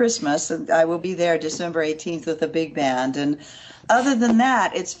 Croatia for Christmas, I will be there December 18th with a big band. And other than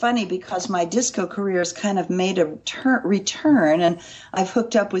that, it's funny because my disco career has kind of made a return, and I've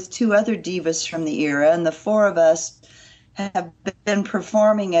hooked up with 2 other divas from the era, and the 4 of us have been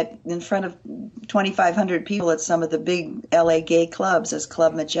performing in front of 2,500 people at some of the big LA gay clubs as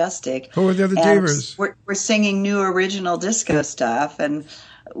Club Majestic. Who are the other divas? We're singing new original disco stuff, and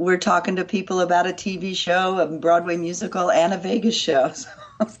we're talking to people about a TV show, a Broadway musical, and a Vegas show. So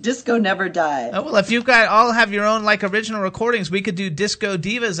disco never died. Oh, well, if you guys all have your own original recordings, we could do Disco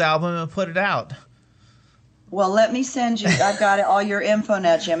Divas album and put it out. Well, let me send you. I've got all your info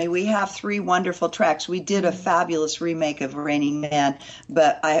now, Jimmy. We have 3 wonderful tracks. We did a fabulous remake of Raining Man,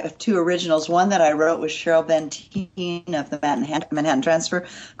 but I have 2 originals. One that I wrote with Cheryl Benteen of the Manhattan Transfer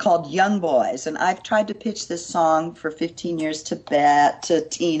called Young Boys. And I've tried to pitch this song for 15 years to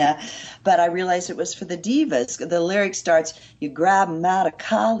Tina, but I realized it was for the divas. The lyric starts, you grab them out of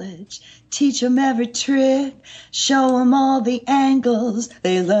college, teach them every trick, show them all the angles,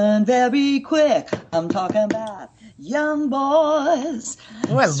 they learn very quick. I'm talking about young boys.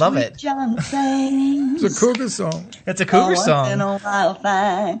 Oh, I love it. Young things. It's a cougar song. It's a cougar Once song. in a while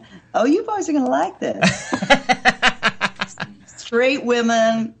thing. Oh, you boys are going to like this. Straight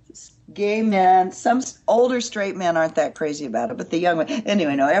women, gay men. Some older straight men aren't that crazy about it, but the young ones.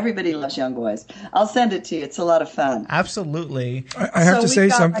 Anyway, no, everybody loves young boys. I'll send it to you. It's a lot of fun. Absolutely. I have to say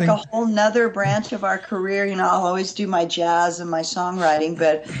something. We've got a whole nother branch of our career. I'll always do my jazz and my songwriting,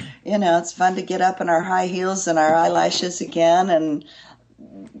 but, it's fun to get up in our high heels and our eyelashes again and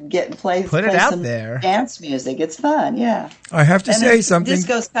play Put it out some there. dance music. It's fun, yeah. I have to say something.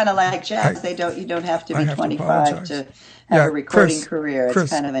 Disco's kind of like jazz. You don't have to be 25 to Yeah, have a recording Chris, career. Chris.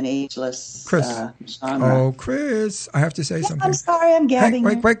 It's kind of an ageless genre. Oh, Chris, I have to say something. I'm sorry, I'm gabbing.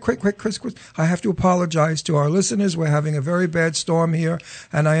 Hey, wait, quick, Chris. I have to apologize to our listeners. We're having a very bad storm here,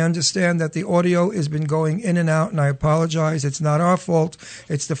 and I understand that the audio has been going in and out, and I apologize. It's not our fault.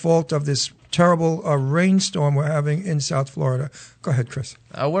 It's the fault of this terrible rainstorm we're having in South Florida. Go ahead, Chris.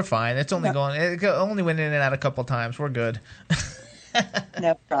 Oh, we're fine. It's only it only went in and out a couple times. We're good.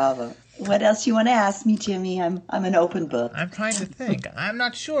 No problem. What else you want to ask me, Jimmy? I'm an open book. I'm trying to think. I'm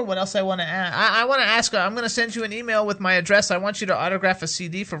not sure what else I want to ask. I want to ask her. I'm going to send you an email with my address. I want you to autograph a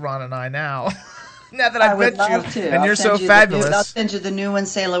CD for Ron and I now. Now that I've met you, and you're so fabulous. I'll send you the new one,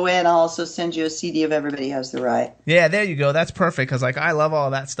 Sail Away, and I'll also send you a CD of Everybody Has the Right. Yeah, there you go. That's perfect because I love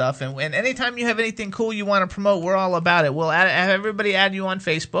all that stuff. And anytime you have anything cool you want to promote, we're all about it. We'll have everybody add you on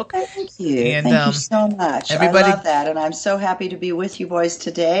Facebook. Thank you. And, Thank you so much. I love that, and I'm so happy to be with you boys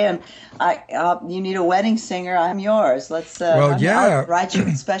today. And you need a wedding singer. I'm yours. Let's. I'll write you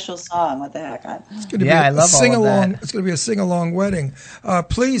a special song. What the heck? It's going to be a sing-along. It's going to be a sing-along wedding.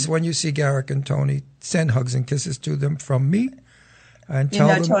 Please, when you see Garrick and Tony, send hugs and kisses to them from me. And tell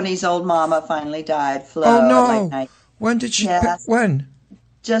them. Tony's old mama finally died. Flo. Oh no! When did she? Yes. When?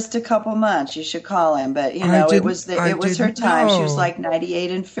 Just a couple months. You should call him. But it was her time. Know. She was like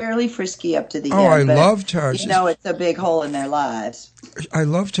 98 and fairly frisky up to the end. Oh, I loved her. It's a big hole in their lives. I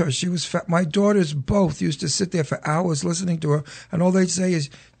loved her. She was my daughters both used to sit there for hours listening to her, and all they'd say is,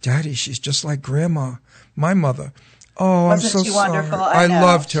 "Daddy, she's just like Grandma, my mother." Oh, Wasn't I'm so she sorry. wonderful? I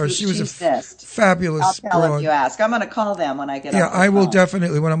loved her. She was a fabulous I'll tell broad. if you ask. I'm going to call them when I get Yeah, off the I will phone.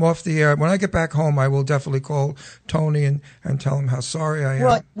 definitely, when I'm off the air, when I get back home, I will definitely call Tony and tell him how sorry I am.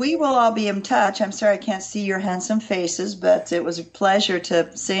 Well, we will all be in touch. I'm sorry I can't see your handsome faces, but it was a pleasure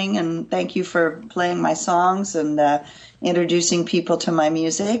to sing, and thank you for playing my songs and introducing people to my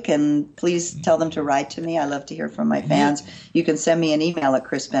music. And please tell them to write to me. I love to hear from my fans. You can send me an email at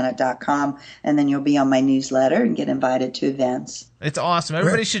chrisbennett.com, and then you'll be on my newsletter and get invited to events. It's awesome.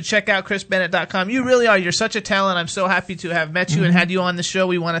 Everybody should check out chrisbennett.com. You really are. You're such a talent. I'm so happy to have met you and had you on the show.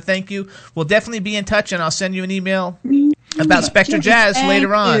 We want to thank you. We'll definitely be in touch, and I'll send you an email about Spectre Jazz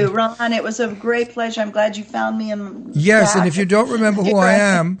later on. Thank you, Ron. It was a great pleasure. I'm glad you found me. Yes, and if you don't remember who I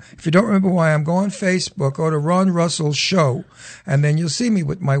am, go on Facebook, go to Ron Russell's show, and then you'll see me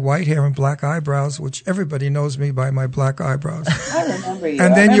with my white hair and black eyebrows, which everybody knows me by my black eyebrows. I remember you.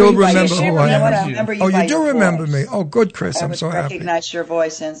 And then you'll remember who I am. I remember you. Oh, you do remember me. Oh, good, Chris. I'm so happy. I recognize your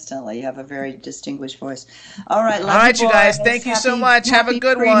voice instantly. You have a very distinguished voice. All right, you guys. Thank you so much. Have a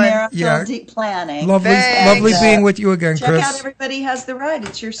good one. Yeah. Planning. Lovely being with you again, Chris. Check out Everybody Has the Right.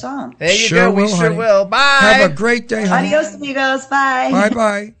 It's your song. There you go. We sure will. Bye. Have a great day, honey. Adios, amigos. Bye.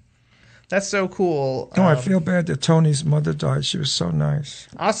 Bye-bye. That's so cool. I feel bad that Tony's mother died. She was so nice.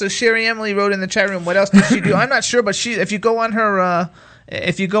 Also, Sherry Emily wrote in the chat room, what else did she do? I'm not sure, but if you go on her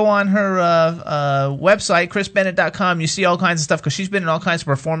website, chrisbennett.com, you see all kinds of stuff because she's been in all kinds of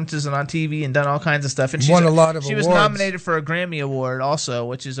performances and on TV and done all kinds of stuff. And won a lot of awards. She was nominated for a Grammy Award also,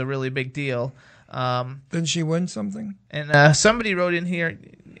 which is a really big deal. Didn't she win something? And somebody wrote in here,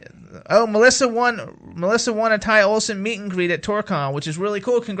 Melissa won a Ty Olsson meet and greet at TourCon, which is really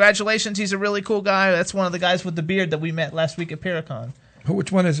cool. Congratulations, he's a really cool guy. That's one of the guys with the beard that we met last week at Paracon.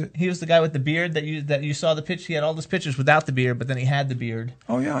 Which one is it? He was the guy with the beard that you saw the picture. He had all those pictures without the beard, but then he had the beard.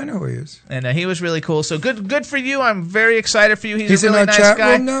 Oh yeah, I know who he is. And he was really cool. So good for you. I'm very excited for you. He's a really in our nice chat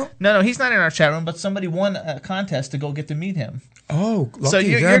guy. room now? No, he's not in our chat room. But somebody won a contest to go get to meet him. Oh, lucky so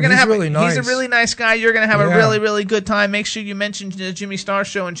you're them. gonna He's have really nice. He's a really nice guy. You're gonna have a really really good time. Make sure you mention the Jimmy Star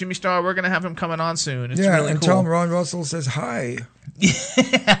show and Jimmy Star. We're gonna have him coming on soon. It's really cool. Tell him Ron Russell says hi.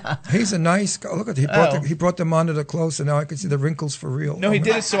 Yeah, he's a nice guy. Look at he brought the monitor close, and now I can see the wrinkles for real. No, he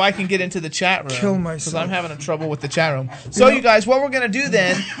did it so I can get into the chat room. Kill myself because I'm having trouble with the chat room. So you guys, what we're gonna do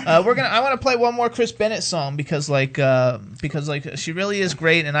then? I want to play one more Chris Bennett song because she really is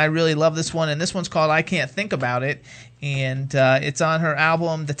great, and I really love this one. And this one's called "I Can't Think About It," and it's on her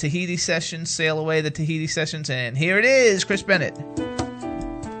album, The Tahiti Sessions, Sail Away, The Tahiti Sessions, and here it is, Chris Bennett.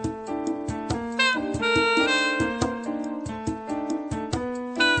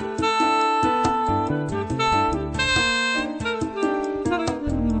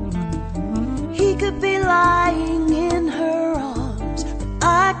 He could be lying in her arms, but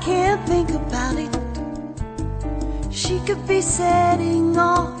I can't think about it. She could be setting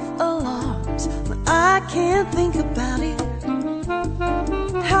off alarms, but I can't think about it.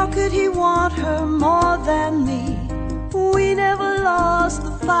 How could he want her more than me? We never lost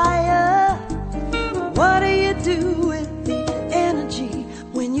the fire. What do you do with the energy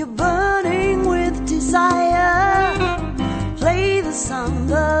when you're desire. Play the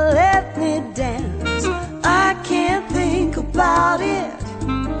samba, let me dance. I can't think about it.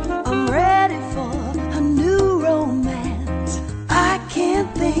 I'm ready for a new romance. I can't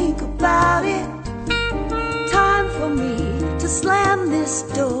think about it. Time for me to slam this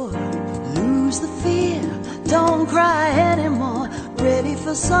door. Lose the fear, don't cry anymore. Ready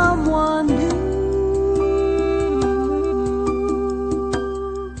for someone new.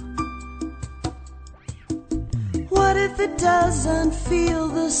 What if it doesn't feel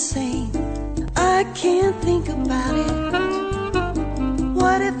the same? I can't think about it.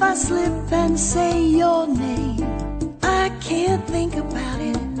 What if I slip and say your name? I can't think about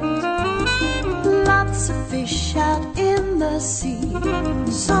it. Lots of fish out in the sea.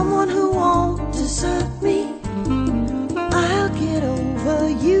 Someone who won't desert me. I'll get over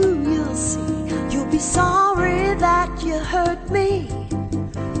you, you'll see. You'll be sorry that you hurt me.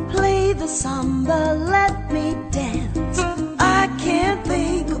 Play the samba, let me dance. I can't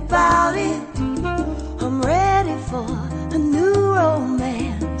think about it. I'm ready for a new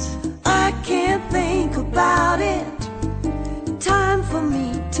romance. I can't think about it. Time for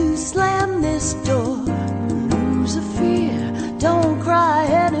me to slam this door. Lose a fear, don't cry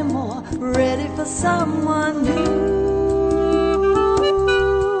anymore. Ready for someone new.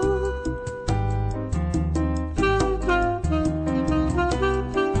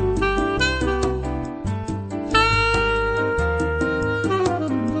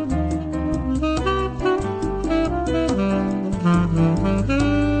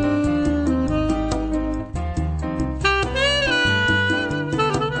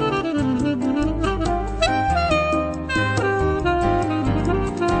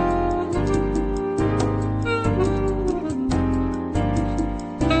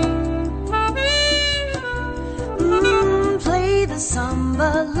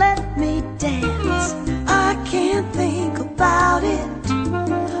 Samba, let me dance. I can't think about it.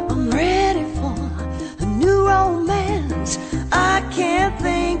 I'm ready for a new romance. I can't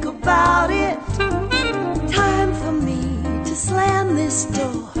think about it. Time for me to slam this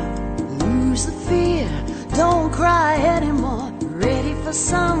door. Lose the fear, don't cry anymore. Ready for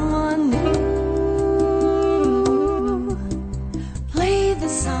someone new. Play the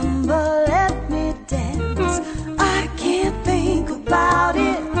samba, let me dance. I can't think about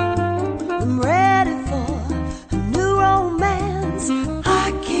it. I'm ready for a new romance.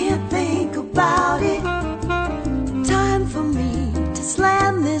 I can't think about it. Time for me to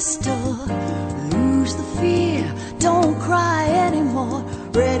slam this door. Lose the fear, don't cry anymore.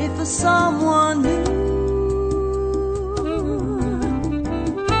 Ready for someone new.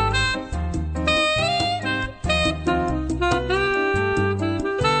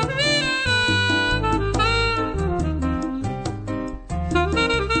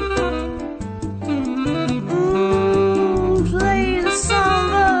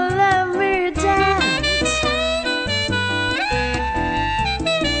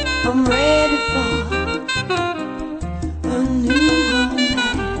 I'm ready for a new romance.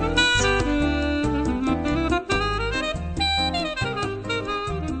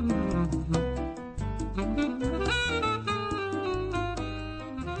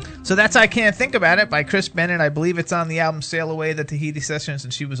 So that's I Can't Think About It by Chris Bennett. I believe it's on the album Sail Away, the Tahiti Sessions,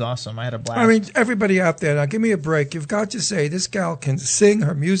 and she was awesome. I had a blast. I mean, everybody out there, now give me a break. You've got to say this gal can sing.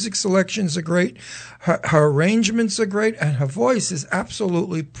 Her music selections are great. Her arrangements are great. And her voice is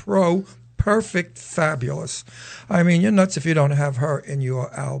absolutely perfect, fabulous. I mean, you're nuts if you don't have her in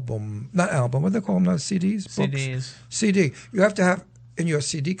your album. Not album. What do they call them now? CDs? Books? CDs. CD. You have to have in your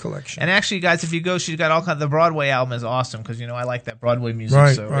CD collection. And actually, guys, if you go, she's got all kinds. The Broadway album is awesome because I like that Broadway music.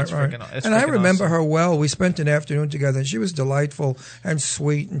 Right, so right, it's right. Freaking, and I remember awesome. her well. We spent an afternoon together, and she was delightful and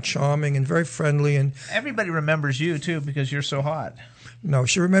sweet and charming and very friendly. And everybody remembers you too because you're so hot. No,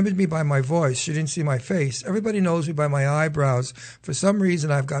 she remembered me by my voice. She didn't see my face. Everybody knows me by my eyebrows. For some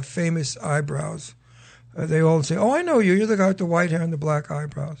reason, I've got famous eyebrows. They all say, "Oh, I know you. You're the guy with the white hair and the black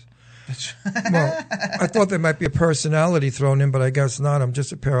eyebrows." Well, I thought there might be a personality thrown in, but I guess not. I'm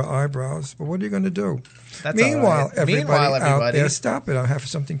just a pair of eyebrows. But what are you going to do? That's Meanwhile, right. everybody out there, stop it. I have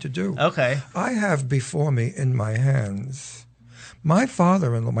something to do. Okay. I have before me in my hands my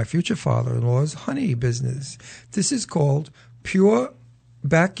father-in-law, my future father-in-law's honey business. This is called Pure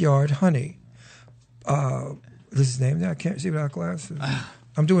Backyard Honey. This is named. I can't see without glasses.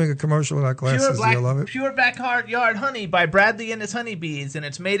 I'm doing a commercial without glasses. Do you love it? Pure Backyard Honey by Bradley and his Honeybees, and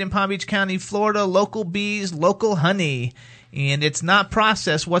it's made in Palm Beach County, Florida. Local bees, local honey, and it's not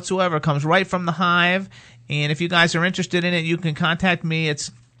processed whatsoever. It comes right from the hive. And if you guys are interested in it, you can contact me.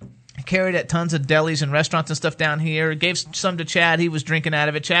 It's carried at tons of delis and restaurants and stuff down here. Gave some to Chad. He was drinking out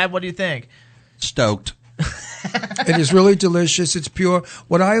of it. Chad, what do you think? Stoked. It is really delicious. It's pure.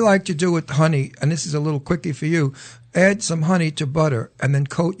 What I like to do with honey, and this is a little quickie for you, add some honey to butter and then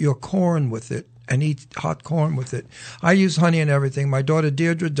coat your corn with it and eat hot corn with it. I use honey in everything. My daughter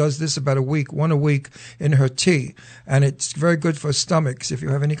Deirdre does this about one a week in her tea. And it's very good for stomachs if you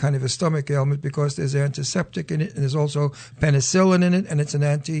have any kind of a stomach ailment because there's antiseptic in it and there's also penicillin in it and it's an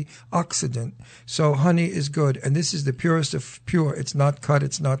antioxidant. So honey is good. And this is the purest of pure. It's not cut,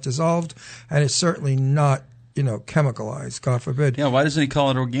 it's not dissolved, and it's certainly not chemicalized, God forbid. Yeah, why doesn't he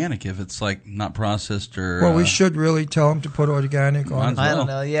call it organic if it's like not processed or? Well, we should really tell him to put organic on it. I don't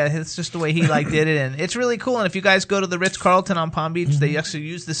know. Yeah, it's just the way he did it, and it's really cool. And if you guys go to the Ritz-Carlton on Palm Beach, they actually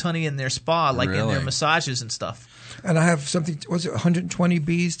use this honey in their spa, in their massages and stuff. And I have something. Was it 120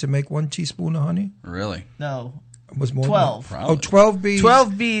 bees to make 1 teaspoon of honey? Really? No. It was more 12. Than that. Oh, 12 bees.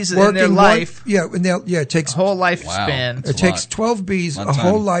 12 bees in their life. It takes a whole lifespan. Wow. It takes 12 bees a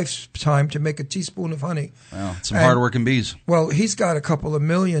whole lifetime to make a teaspoon of honey. Wow, some hard-working bees. Well, he's got a couple of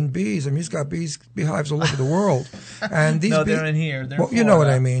million bees. I mean, he's got beehives all over the world. And these they're in here. They're you know what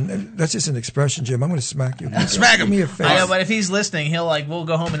I mean. That's just an expression, Jim. I'm going to smack you. Smack him. Give me a face. I know, but if he's listening, we'll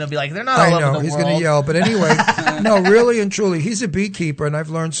go home and he'll be like, they're not I all know, over the he's world. going to yell. But anyway, no, really and truly, he's a beekeeper, and I've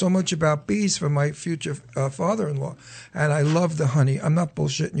learned so much about bees from my future father-in-law. And I love the honey. I'm not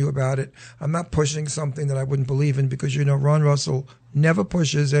bullshitting you about it. I'm not pushing something that I wouldn't believe in because, Ron Russell never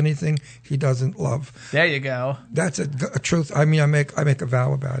pushes anything he doesn't love. There you go. That's a truth. I mean, I make a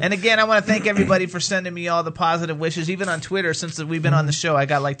vow about it. And again, I want to thank everybody for sending me all the positive wishes. Even on Twitter, since we've been on the show, I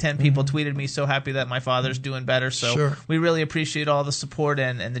got like 10 people tweeted me so happy that my father's doing better. So we really appreciate all the support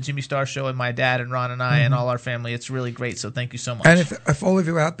and the Jimmy Star Show and my dad and Ron and I and all our family. It's really great. So thank you so much. And if all of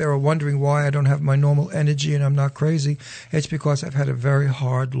you out there are wondering why I don't have my normal energy and I'm not crazy, it's because I've had a very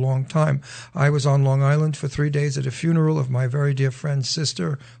hard, long time. I was on Long Island for 3 days at a funeral of my very dear friend's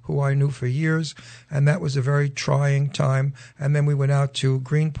sister, who I knew for years, and that was a very trying time. And then we went out to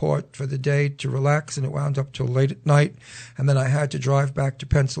Greenport for the day to relax, and it wound up till late at night. And then I had to drive back to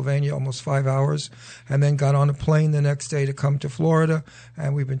Pennsylvania, almost 5 hours, and then got on a plane the next day to come to Florida.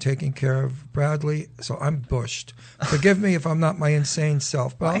 And we've been taking care of Bradley, so I'm bushed. Forgive me if I'm not my insane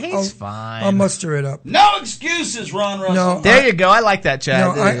self, but he's fine. I'll muster it up. No excuses, Ron Russell. No, there you go. I like that,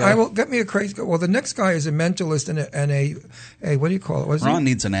 Chad. No, I will get me a crazy. Well, the next guy is a mentalist and a what do you call it? What is Ron it?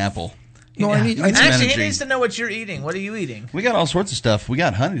 needs an apple. No, I need some actually, he energy. needs to know what you're eating. What are you eating? We got all sorts of stuff. We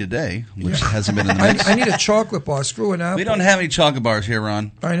got honey today, which hasn't been in the mix. I need a chocolate bar. Screw an apple. We don't have any chocolate bars here,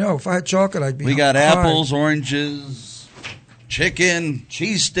 Ron. I know. If I had chocolate, I'd be. We got high. apples, oranges, chicken,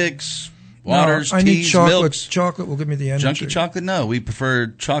 cheese sticks, waters, no, I need teas, chocolate. milks. Chocolate will give me the energy. Junky chocolate? No. We prefer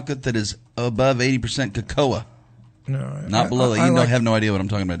chocolate that is above 80% cocoa. No, Not below that. You don't have no idea what I'm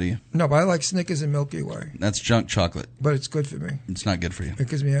talking about, do you? No, but I like Snickers and Milky Way. That's junk chocolate. But it's good for me. It's not good for you. It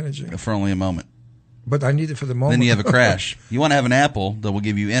gives me energy. For only a moment. But I need it for the moment. Then you have a crash. You want to have an apple that will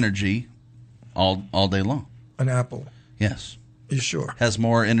give you energy all day long. An apple. Yes. You sure? Has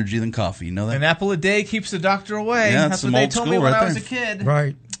more energy than coffee. You know that? An apple a day keeps the doctor away. Yeah, that's some what they old told me school when right I was there. a kid.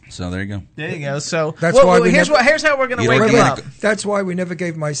 Right. So there you go. There you go. So That's why here's how we're going to wake him up. That's why we never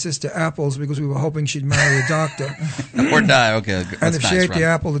gave my sister apples, because we were hoping she'd marry a doctor. Or die. Okay. And if she ate the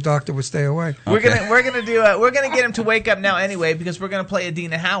apple, the doctor would stay away. Okay. We're gonna get him to wake up now anyway, because we're gonna play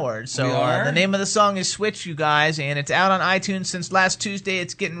Adina Howard. So the name of the song is Switch, you guys, and it's out on iTunes since last Tuesday.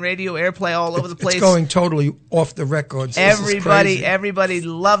 It's getting radio airplay all over the place. It's going totally off the records. Everybody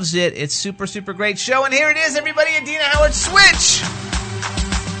loves it. It's super, super great show, and here it is, everybody. Adina Howard, Switch.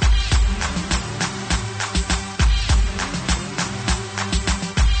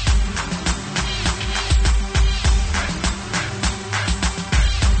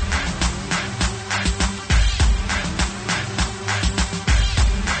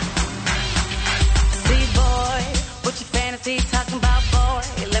 Talking about boy,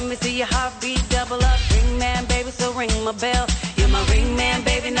 let me see your heartbeat double up. Ring man, baby, so ring my bell. You're my ring man,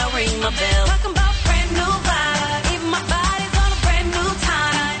 baby, now ring my bell. Talking about brand new vibe, even my body's on a brand new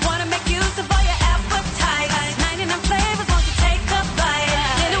time. Wanna make use of all your appetite. 99 flavors, won't you take a bite?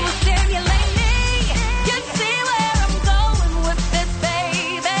 Then it will stimulate me. You see where I'm going with this,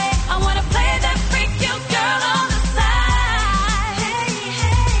 baby. I wanna play that freak you girl on the side. Hey,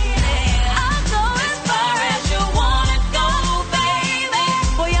 hey, hey. I'll go as far as you wanna go.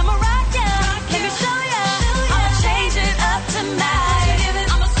 Boy, I'ma rock ya. Let me show ya. I'ma change it up tonight.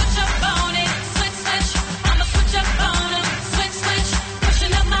 I'ma switch up on it.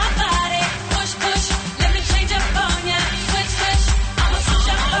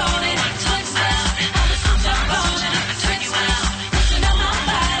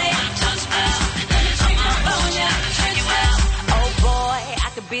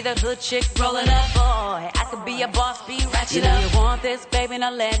 other chick rolling up, boy. I could be a boss, be ratchet. You know you want this, baby,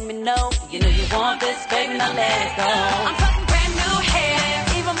 now let me know. You know you want this, baby, now let it go. I'm talking brand new hair,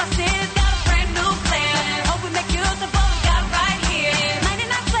 even my city's got a brand new flair. Hope we make use of what we got right here.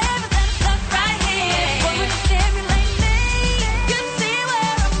 99 flavors and it's stuck right here. Boy, when you stimulate me, you see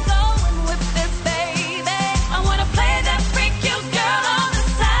where I'm going with this, baby. I wanna play that freak you girl on the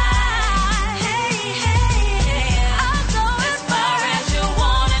side. Hey, hey, I'll go as far as you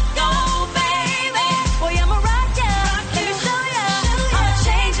wanna go, baby. Boy, I'ma rock ya, let me show ya. I'ma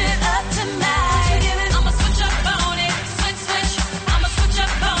change it up tonight. I'ma switch up on it, switch, switch. I'ma switch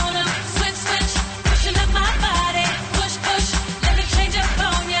up on 'em, switch, switch. Pushing up my body, push, push. Let me change up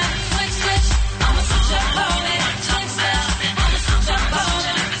on ya, switch, switch. I'ma switch up on it, switch, switch. I'ma switch up on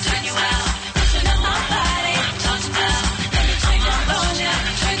 'em, turn you out. Pushing up my body, push, push. Let me change up on ya,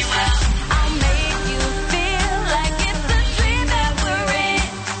 turn you out. I'll make you feel like it's a dream that we're in.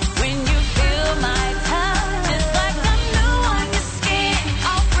 When you feel my touch, it's like I'm new on your skin.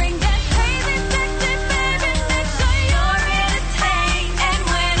 I'll bring that crazy, sexy baby, make sure you're entertained. And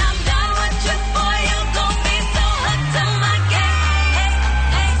when I'm done with you, boy, you're gonna be so hooked to my game. Hey,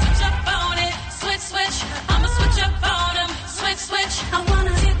 hey, switch up on it, switch, switch. I'ma switch up on 'em, switch, switch. I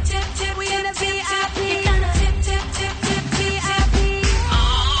wanna tip, tip, tip, we in a VIP. You gonna tip, tip, tip, tip, VIP.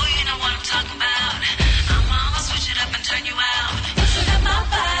 Oh, you know what I'm talking about. I'ma switch it up and turn you out. Pushing up my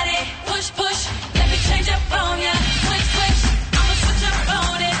body, push, push. Let me change up on ya, switch, switch. I'ma switch up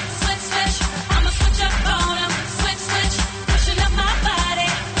on it, switch, switch. I'ma switch up on 'em, switch, switch. Pushing up my body,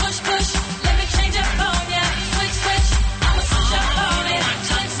 push, push. Let me change up on ya, switch, switch. I'ma switch up on it,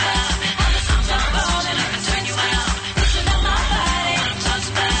 switch, switch. I'ma switch up on it and turn you out. Pushing up my body, push,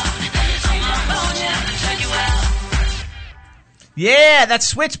 push. Let me change up on ya, turn you out. Yeah, that's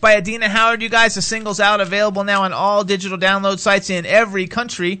Switch by Adina Howard. You guys, the single's out, available now on all digital download sites in every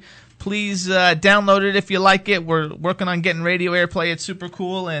country. Please download it if you like it. We're working on getting radio airplay. It's super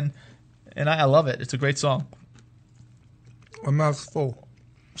cool, and I love it. It's a great song. My mouth's full.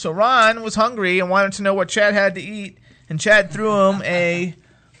 So Ron was hungry and wanted to know what Chad had to eat, and Chad threw him a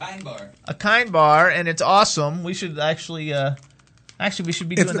Kind Bar, and it's awesome. We should actually we should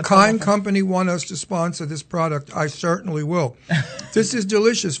be doing If the promo Kind for- Company want us to sponsor this product, I certainly will. This is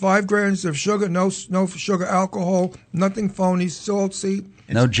delicious. 5 grams of sugar, no sugar alcohol, nothing phony, salty,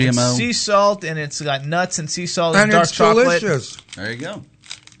 No GMO. sea salt, and it's got nuts and sea salt and, and dark it's chocolate. delicious. There you go.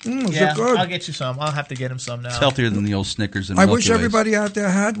 Is Yeah, it good? I'll get you some. I'll have to get him some now. It's healthier than the old Snickers and I Milky wish Ways. everybody out there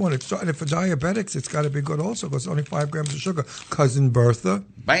had one. And for diabetics, it's got to be good also because only 5 grams of sugar. Cousin Bertha,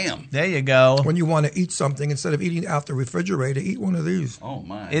 Bam. There you go. when you want to eat something, instead of eating out the refrigerator, eat one of these. Oh,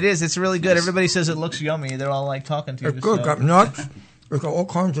 my. It is. It's really good. Everybody says it looks yummy. They're all like talking to you. It's good. so- Got nuts. It's got all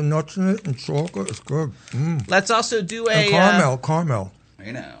kinds of nuts in it and chocolate. It's good. Let's also do a And caramel.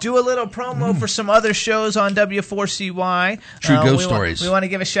 Hey, now. do a little promo for some other shows on W4CY. True Ghost we Stories. We want to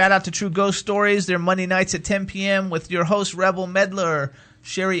give a shout out to True Ghost Stories. They're Monday nights at 10 p.m. with your host, Rebel Medler,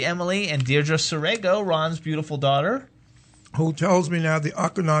 Sherry Emily, and Deirdre Sorego, Ron's beautiful daughter. Who tells me now the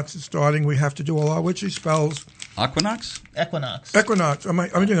equinox is starting? We have to do all our witchy spells. Equinox? Equinox. Equinox. I'm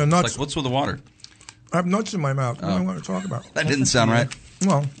doing a It's nuts. like, what's with the water? I have nuts in my mouth. What do I want to talk about? That didn't sound right.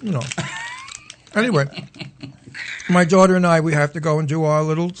 Well, you know. Anyway, my daughter and I, we have to go and do our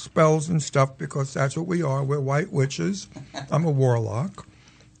little spells and stuff because that's what we are. We're white witches. I'm a warlock.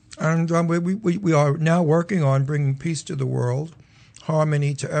 And we are now working on bringing peace to the world,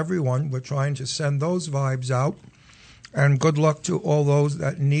 harmony to everyone. We're trying to send those vibes out. And good luck to all those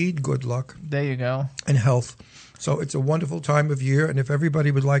that need good luck There you go. and health. So it's a wonderful time of year, and if everybody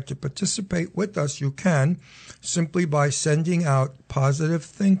would like to participate with us, you can, simply by sending out positive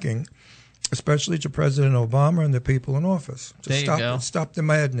thinking, especially to President Obama and the people in office. To There you stop go. it, stop the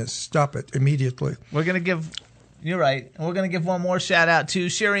madness, stop it immediately. We're going to give... You're right. And we're going to give one more shout out to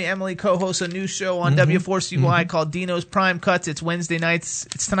Sherry Emily, co-hosts a new show on W4CY called Dino's Prime Cuts. It's Wednesday nights.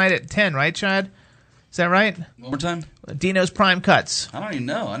 It's tonight at 10, right, Chad? Is that right? One more time? Dino's Prime Cuts. I don't even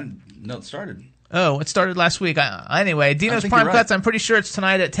know. I didn't know it started. Oh, it started last week. Anyway, Dino's think Prime you're right. Cuts, I'm pretty sure it's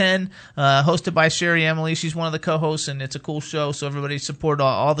tonight at 10, hosted by Sherry Emily. She's one of the co-hosts, and it's a cool show, so everybody support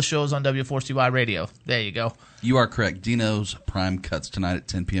all the shows on W4CY Radio. There you go. You are correct. Dino's Prime Cuts tonight at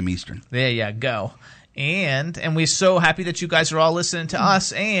 10 p.m. Eastern. There you go. And we're so happy that you guys are all listening to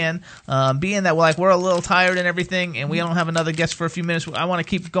us, and being that we're a little tired and everything, and we don't have another guest for a few minutes, I want to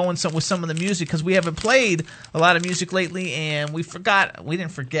keep going with some of the music because we haven't played a lot of music lately, and we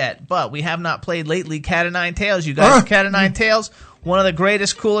didn't forget, but we have not played lately Cat o' Nine Tails. You guys, Cat o' Nine Tails, one of the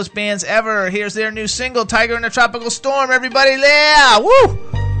greatest, coolest bands ever. Here's their new single, Tiger in a Tropical Storm. Everybody, yeah, woo!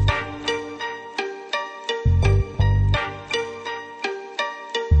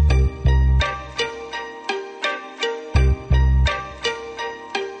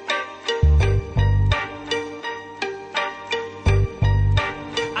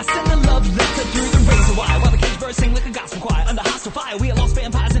 chorus sing like a gospel choir under hostile fire. We are lost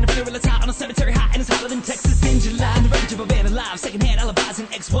vampires in a funeral attire on a cemetery high, and it's hotter than Texas in July. In the wreckage of a van alive, secondhand alibis and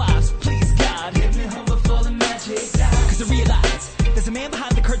ex-wives. Please God, get me home before the magic dies. Cause I realize there's a man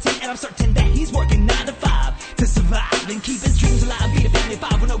behind the curtain, and I'm certain that he's working 9 to 5 to survive and keep his dreams alive. Be a family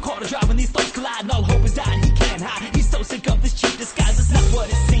 5 with no car to drive when these thoughts collide, and all hope is died. He can't hide. He's so sick of this cheap disguise. It's not what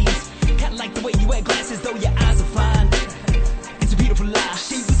it seems. Kinda like the way you wear glasses, though your eyes are fine. It's a beautiful lie.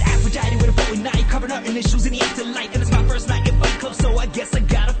 She was Aphrodite with a Bowie knife, covering her initials in the afterlife. And it's my first night in Fight Club, so I guess I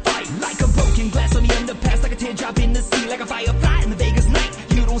gotta fight. Like a broken glass on the underpass, like a teardrop in the sea, like a firefly in the Vegas night.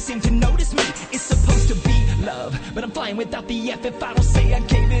 You don't seem to notice me. It's supposed to be love, but I'm flying without the F. If I don't say I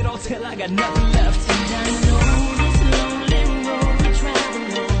gave it all till I got nothing left. And I know this lonely road we travel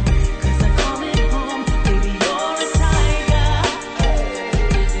on, 'cause I call it home. Baby, you're a tiger,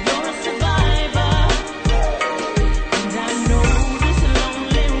 you're a survivor. And I know this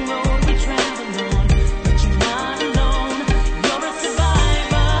lonely road we travel on, but you're not alone. You're a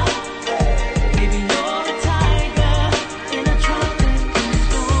survivor. Baby, you're a tiger in a tropical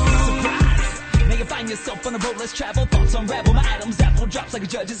storm. Surprise! Now you find yourself on the road, let's travel. Thoughts unravel, my Adam's apple drops like a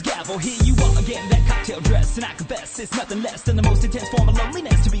judge's gavel. Here you are again, that cocktail dress, and I confess it's nothing less than the most intense form of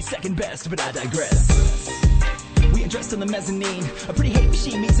loneliness to be second best. But I digress. We are dressed on the mezzanine. A pretty hate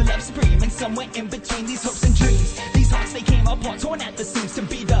machine meets a love supreme, and somewhere in between these hopes and dreams, these hearts they came apart, torn at the seams to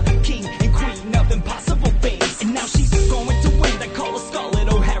be the king and queen of impossible things. And now she's going to win. They call her Scarlett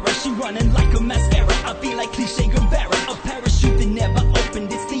O'Hara. She running like a mascara. I feel like Cliche Guevara, a parachute that never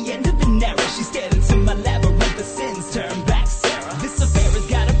opened. It's the end of an era. She stared into my labyrinth. The sins turn back, Sarah. This affair has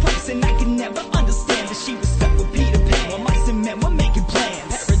got a price, and I can never understand that she was stuck with Peter Pan. While mice and men were making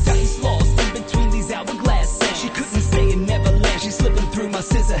plans. Paradise lost in between these hourglass sands. She couldn't stay in Neverland. She's slipping through my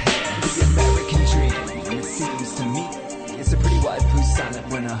scissor hands. The American dream, it seems to me, is a pretty wife who's silent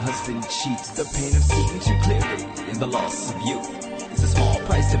when her husband cheats. The pain of seeing too clearly in the loss of youth is a small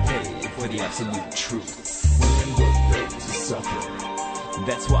price to pay for the absolute truth. Women were built to suffer.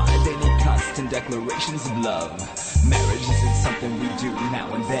 That's why they need constant declarations of love. Marriage isn't something we do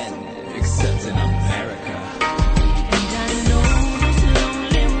now and then, except in America. And I know this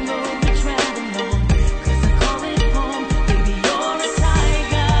lonely road we travel on, 'cause I call it home. Baby, you're a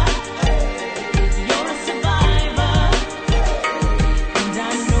tiger, you're a survivor. And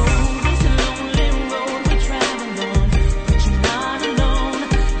I know this lonely road we travel on, but you're not alone.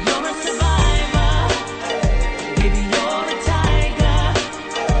 You're a survivor. Baby, you're a tiger.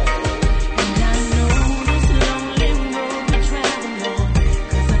 And I know this lonely road we travel on,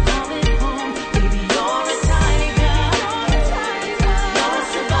 'cause I call it home. Baby, you're a tiger, you're a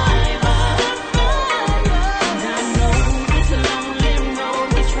survivor. And I know this lonely road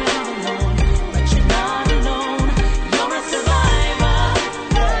we travel on, but you're not alone. You're a survivor.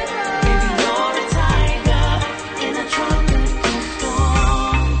 Baby, you're a tiger in a tropical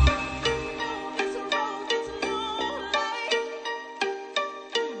storm.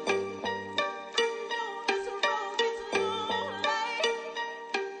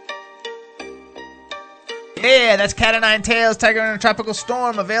 Yeah, that's Cat o' Nine Tails, Tiger in a Tropical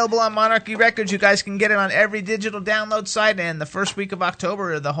Storm, available on Monarchy Records. You guys can get it on every digital download site, and the first week of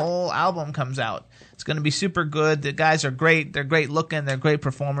October, the whole album comes out. It's going to be super good. The guys are great. They're great looking. They're great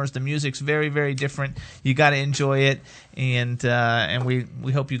performers. The music's very, very different. You got to enjoy it, and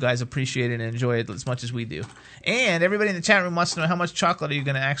we hope you guys appreciate it and enjoy it as much as we do. And everybody in the chat room wants to know, how much chocolate are you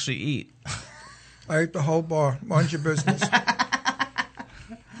going to actually eat? I ate the whole bar. Mind your business.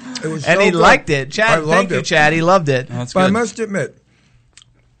 It was And so he good. liked it. Chad, thank you, it. Chad. He loved it. Oh, that's But I good. must admit,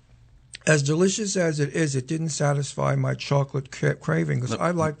 as delicious as it is, it didn't satisfy my chocolate craving, because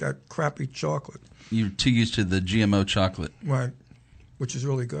I like that crappy chocolate, You're too used to the GMO chocolate. right? Which is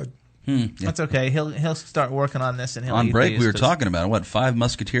really good. Yeah. That's okay. He'll start working on this, and he'll On eat break, these we were 'cause- talking about, what, 5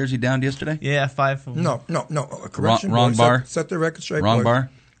 Musketeers he downed yesterday? Yeah, 5. No. Correction. Wrong boys. bar? Set the record straight. Wrong boys. bar?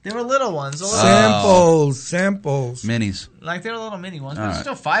 They were little ones. Samples. Minis. Like, they were little mini ones. But All right.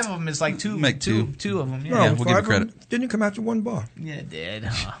 still, 5 of them is like two. Make two. Two of them. Yeah, No, Yeah, we'll give 5 you of them credit. didn't come out to one bar. Yeah, it did.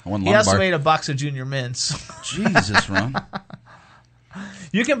 One He long also bar. ate a box of Junior Mints. Jesus, Ron.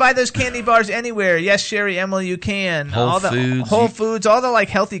 You can buy those candy bars anywhere. Yes, Sherry, Emily, you can. Whole Foods. Whole Foods, all the like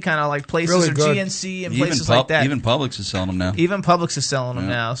healthy kind of like places, Really or good. GNC and places like that. Even Publix is selling them now. Even Publix is selling them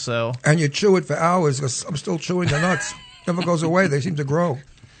now. So And you chew it for hours, because I'm still chewing the nuts. Never goes away. They seem to grow.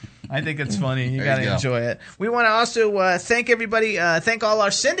 I think it's funny. You There got to you go. enjoy it. We want to also thank everybody, thank all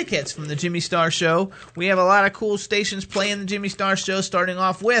our syndicates from the Jimmy Star Show. We have a lot of cool stations playing the Jimmy Star Show, starting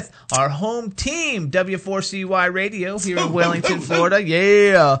off with our home team, W4CY Radio here in Wellington, Florida.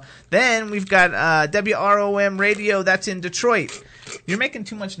 Yeah. Then we've got WROM Radio, that's in Detroit. You're making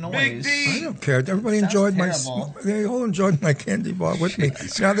too much noise. I don't care. Everybody Sounds enjoyed terrible. They all enjoyed my candy bar with me.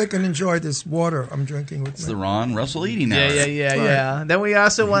 Now they can enjoy this water I'm drinking with It's me. the Ron Russell eating hour. Yeah. Then we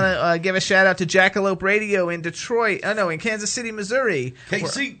also want to give a shout out to Jackalope Radio in Detroit. In Kansas City, Missouri.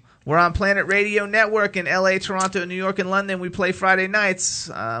 KC. We're on Planet Radio Network in L.A., Toronto, New York, and London. We play Friday nights.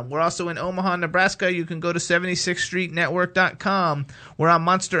 We're also in Omaha, Nebraska. You can go to 76thstreetnetwork.com. We're on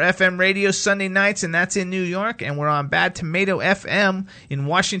Monster FM Radio Sunday nights, and that's in New York. And we're on Bad Tomato FM in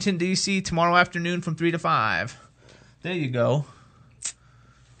Washington, D.C. tomorrow afternoon from 3 to 5. There you go.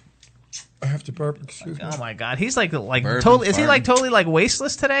 I have to burp. Excuse me. Oh, my God. He's like Burping, totally. Is he like farting. totally like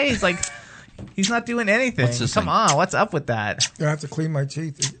wasteless today? He's like. He's not doing anything. What's this Come thing? on, what's up with that? I have to clean my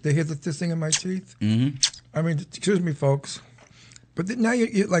teeth. They hear this thing in my teeth? Mm-hmm. I mean, excuse me, folks. But now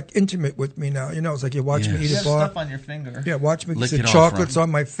you're like intimate with me now. It's like you watch me Yes. eat You a have bar. stuff on your finger. Yeah, watch me Lick get it off, chocolates Ron.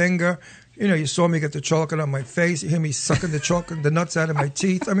 on my finger. You saw me get the chocolate on my face. You hear me sucking the nuts out of my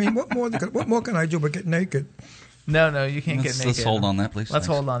teeth. I mean, what more can I do but get naked? No, you can't get naked. Let's hold on that, please. Let's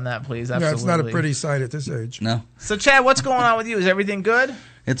Thanks. hold on that, please. Yeah, Absolutely. it's not a pretty sight at this age. No. So, Chad, what's going on with you? Is everything good?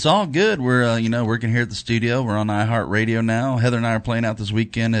 It's all good. We're working here at the studio. We're on iHeartRadio now. Heather and I are playing out this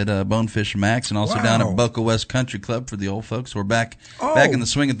weekend at Bonefish Max and also down at Boca West Country Club for the old folks. We're back in the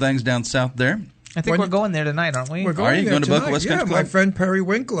swing of things down south there. I think we're going there tonight, aren't we? We're going Are you there going to tonight. Boca West Yeah, Country my Club? friend Perry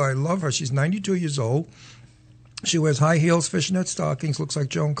Winkler. I love her. She's 92 years old. She wears high heels, fishnet stockings, looks like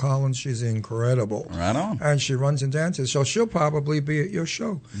Joan Collins. She's incredible. Right on. And she runs and dances. So she'll probably be at your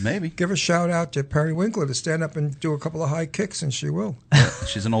show. Maybe. Give a shout out to Perry Winkler to stand up and do a couple of high kicks, and she will.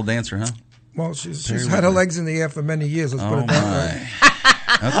 She's an old dancer, huh? Well, she's Perry had her Winkler. legs in the air for many years. Let's put Oh, it that way.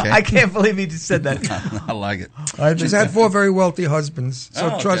 my. Okay. I can't believe you just said that. I like it. She's had 4 very wealthy husbands. So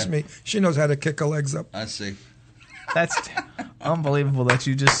Oh, okay. trust me, she knows how to kick her legs up. I see. That's unbelievable that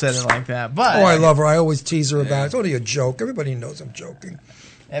you just said it like that. But Oh, I love her. I always tease her about it. It's only a joke. Everybody knows I'm joking.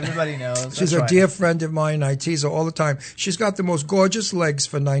 everybody knows. She's That's a right. dear friend of mine. I tease her all the time. She's got the most gorgeous legs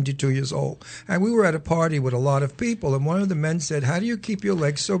for 92 years old. And we were at a party with a lot of people, and one of the men said, "How do you keep your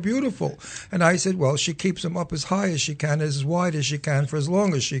legs so beautiful?" And I said, "Well, she keeps them up as high as she can, as wide as she can, for as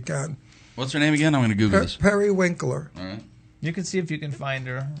long as she can." What's her name again? I'm going to Google this. Perry Winkler. All right. You can see if you can find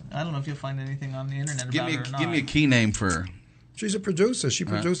her. I don't know if you'll find anything on the internet about her or not. Give me a key name for her. She's a producer. She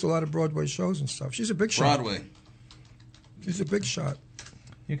Right. produced a lot of Broadway shows and stuff. She's a big shot. Broadway. She's a big shot.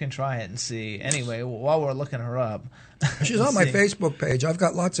 You can try it and see. Anyway, while we're looking her up. She's on my see. Facebook page. I've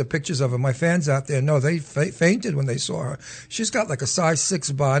got lots of pictures of her. My fans out there know they fainted when they saw her. She's got like a size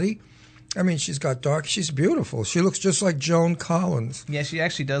 6 body. I mean, she's got dark. She's beautiful. She looks just like Joan Collins. Yeah, she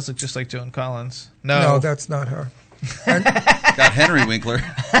actually does look just like Joan Collins. No, No, that's not her. Got Henry Winkler.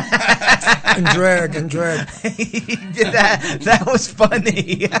 And drag. that was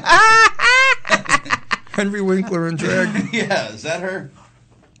funny. Henry Winkler and drag. Yeah, is that her?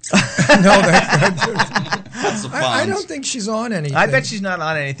 No, that's That's the Fonz. I don't think she's on anything. I bet she's not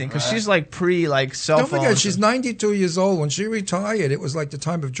on anything because she's like cell Don't phone. forget, she's 92 years old. When she retired, it was like the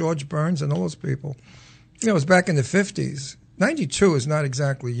time of George Burns and all those people. It was back in the 50s. 92 is not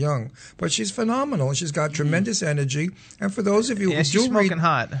exactly young, but she's phenomenal. She's got tremendous energy. And for those of you Yeah, she's smoking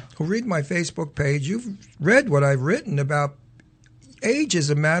hot. who read my Facebook page, you've read what I've written about age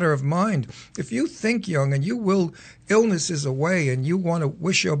is a matter of mind. If you think young and you will illnesses away and you want to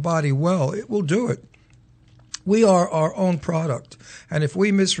wish your body well, it will do it. We are our own product. And if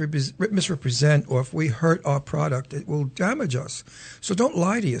we misrepresent or if we hurt our product, it will damage us. So don't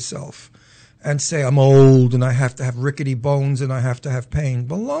lie to yourself and say, I'm old and I have to have rickety bones and I have to have pain.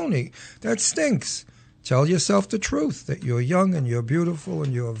 Baloney. That stinks. Tell yourself the truth, that you're young and you're beautiful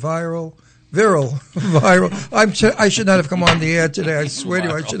and you're viral. I should not have come on the air today. I swear to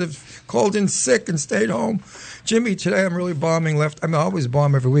you, I should have called in sick and stayed home. Jimmy, today I'm really bombing left. I always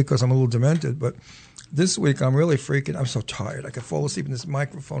bomb every week because I'm a little demented, but this week I'm really freaking. I'm so tired. I could fall asleep in this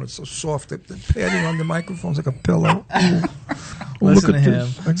microphone. It's so soft. The padding on the microphone's like a pillow. Listen to him.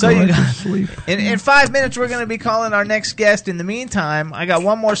 So sleep. In 5 minutes, we're going to be calling our next guest. In the meantime, I got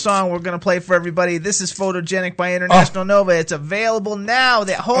one more song we're going to play for everybody. This is Photogenic by International Nova. It's available now.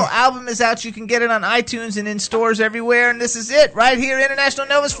 The whole album is out. You can get it on iTunes and in stores everywhere. And this is it right here. International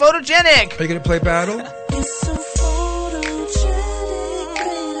Nova's Photogenic. Are you going to play Battle? It's so photogenic,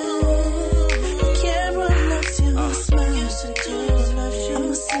 baby. The camera loves you, smile.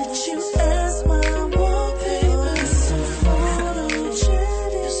 I'ma set you as my wallpaper. It's so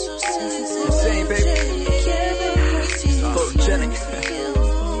photogenic, so Same, baby. The camera loves you, Photogenic.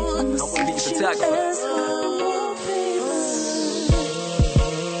 I'ma be your set you photographer. as my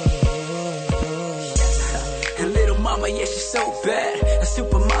wallpaper. And little mama, yeah, she's so bad. A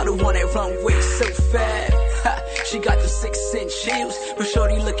supermodel on that runway, so fat. Ha, She got the 6-inch heels, but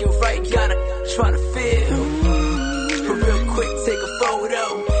shorty looking right, got her trying to feel. But real quick, take a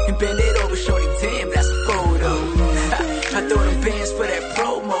photo and bend it over, shorty. Damn, that's a photo. I throw them bands for that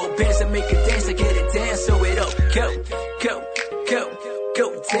promo, bands that make it dance, I get it down, so it up,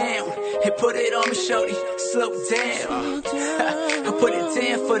 go down, and put it on me, shorty, slow down. I put it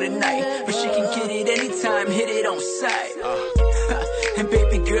down for the night, but she can get it anytime, hit it on sight. And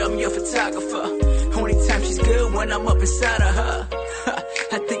baby girl, I'm your photographer. Only time she's good when I'm up inside of her.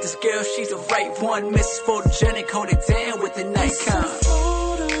 I think this girl, she's the right one. Mrs. Photogenic, hold it down with the Nikon.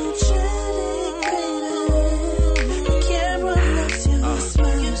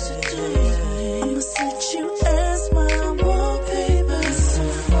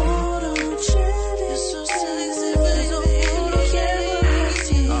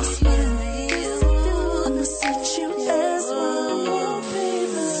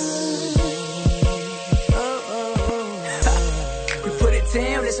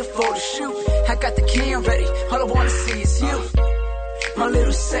 Photo shoot, I got the cam ready, all I wanna see is you. My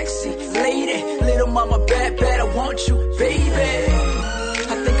little sexy lady, little mama bad, I want you, baby.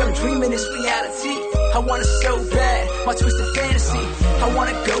 I think I'm dreaming this reality, I want it so bad, my twisted fantasy. I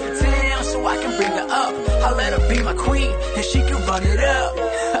wanna go down so I can bring her up, I let her be my queen, and she can run it up.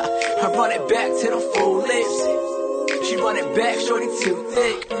 I run it back to the full lips, she run it back, shorty too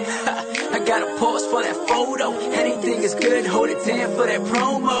thick. I gotta pause for that photo. Anything is good, hold it down for that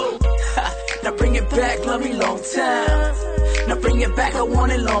promo. Now bring it back, love me long time. Now bring it back, I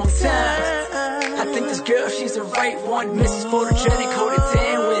want it long time. I think this girl, she's the right one. Mrs. Photogenic, hold it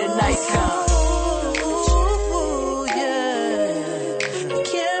down with a Nikon.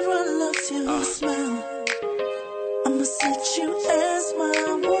 I'ma set you as my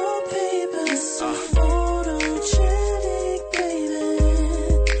wallpaper. So photogenic, baby.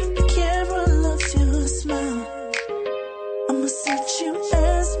 The camera loves your smile. I'ma set you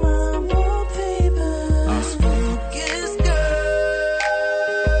as my wallpaper. Focus, girl.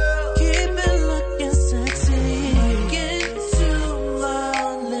 Keep it looking sexy. Get to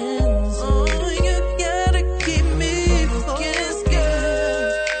my lens. Oh, you gotta keep me focused, girl.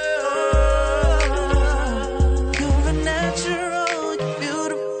 You're a natural, you're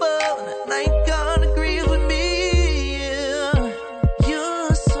beautiful, and I can't agree with me. Yeah.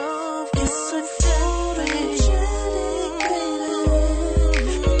 You're so photogenic, baby.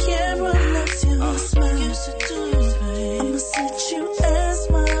 The camera loves your smile. I'ma set you as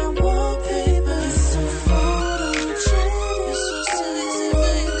my wallpaper. So photogenic, so sexy,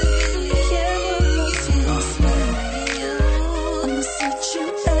 baby. The camera loves your smile. I'ma set you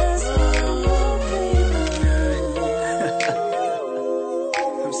as my wallpaper.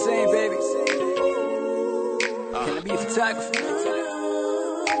 I'm saying, baby, can I be a photographer?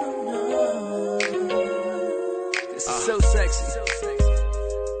 This is so sexy.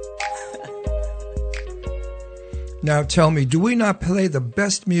 Now tell me, do we not play the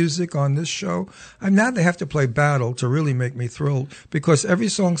best music on this show? Now they have to play Battle to really make me thrilled, because every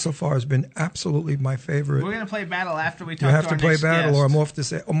song so far has been absolutely my favorite. We're gonna play Battle after we talk. You have to to play next Battle, guest. or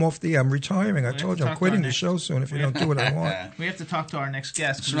I'm retiring. I told you I'm quitting the show soon if you don't do what I want. We have to talk to our next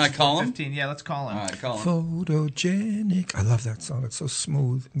guest. Should I call him? 15. Yeah, let's call him. All right, call him. Photogenic. I love that song. It's so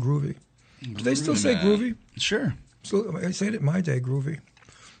smooth and groovy. Do they still say groovy? Sure. So I said it in my day, groovy.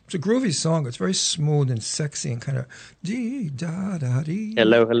 It's a groovy song. It's very smooth and sexy and kind of dee da da dee.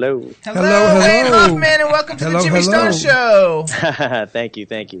 Hello. Hello, Hello. Wayne Hoffman, and welcome to the Jimmy Star Show. Thank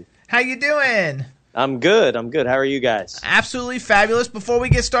you. How you doing? I'm good. How are you guys? Absolutely fabulous. Before we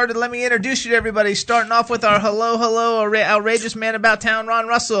get started, let me introduce you to everybody, starting off with our hello, outrageous man about town, Ron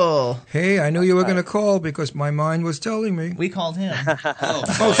Russell. Hey, I knew you were going to call because my mind was telling me. We called him.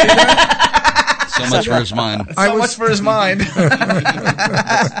 Oh, see that? So much for his mind. Much for his mind.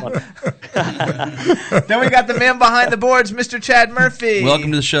 Then we got the man behind the boards, Mr. Chad Murphy.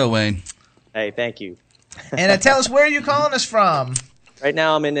 Welcome to the show, Wayne. Hey, thank you. And tell us, where are you calling us from? Right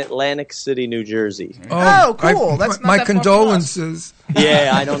now I'm in Atlantic City, New Jersey. Oh, cool. That's not my that far from us. condolences.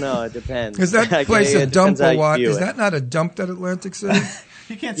 Yeah, I don't know. It depends. Is that Okay, place a it dump depends how or you what? view Is it. that not a dump at Atlantic City?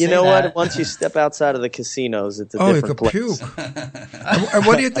 You can't You say know that. what? Once you step outside of the casinos, it's a Oh, you different could place. puke. And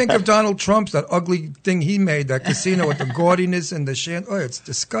what do you think of Donald Trump's, that ugly thing he made, that casino with the gaudiness and the Oh, it's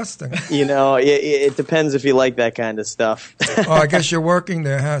disgusting. You know, it depends if you like that kind of stuff. Oh, I guess you're working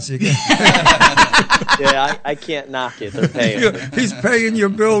there, huh? So you can... Yeah, I can't knock it. They're paying. He's paying your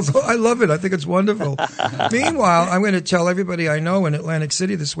bills. Oh, I love it. I think it's wonderful. Meanwhile, I'm going to tell everybody I know in Atlantic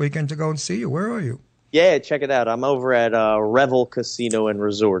City this weekend to go and see you. Where are you? Yeah, check it out. I'm over at Revel Casino and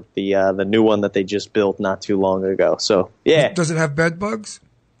Resort, the new one that they just built not too long ago. So, yeah. Does it have bed bugs?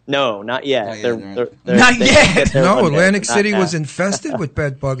 No, not yet. Not yet, They're Not they yet. get there No, one day, Atlantic not City now. was infested with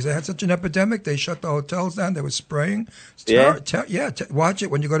bed bugs. They had such an epidemic. They shut the hotels down. They were spraying. It's Yeah? watch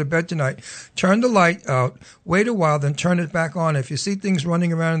it when you go to bed tonight. Turn the light out. Wait a while, then turn it back on. If you see things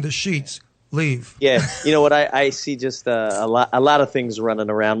running around in the sheets, leave. Yeah, you know what? I see just a lot of things running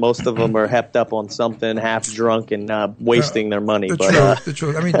around. Most of them are hepped up on something, half drunk, and wasting their money. The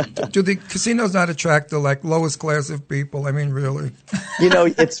truth. I mean, do the casinos not attract the lowest class of people? I mean, really. You know,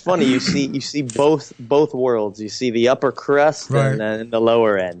 it's funny. You see both worlds. You see the upper crust Right. and the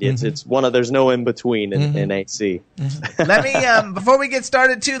lower end. It's one of there's no in between in AC. Let me before we get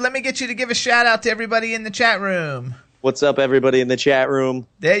started too, let me get you to give a shout out to everybody in the chat room. What's up, everybody in the chat room?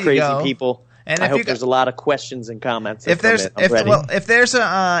 There you Crazy go. people. And I if hope you there's a lot of questions and comments. If there's I'm ready. if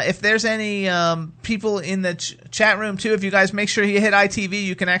there's any people in the chat room too, if you guys make sure you hit ITV,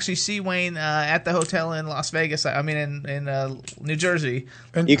 you can actually see Wayne at the hotel in Las Vegas. I mean in New Jersey.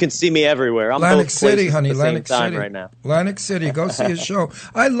 And you can see me everywhere. I'm Atlantic both City, places honey. at the Atlantic same time City. right now. Atlantic City. Go see his show.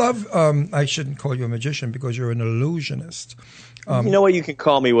 I love. I shouldn't call you a magician because you're an illusionist. You know what? You can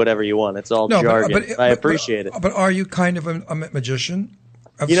call me whatever you want. It's all jargon. I appreciate it. But are you kind of a magician?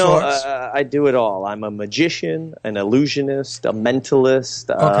 Of You know, sorts? I do it all. I'm a magician, an illusionist, a mentalist.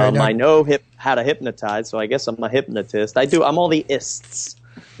 now- I know how to hypnotize, so I guess I'm a hypnotist. I'm all the ists.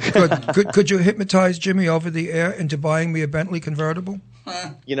 Could you hypnotize Jimmy over the air into buying me a Bentley convertible?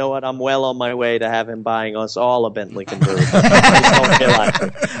 You know what? I'm well on my way to have him buying us all a Bentley convertible. I just don't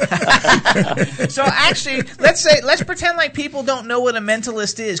realize it. So actually, let's pretend like people don't know what a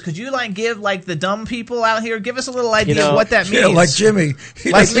mentalist is. Could you give the dumb people out here, give us a little idea of what that means? Yeah, like Jimmy.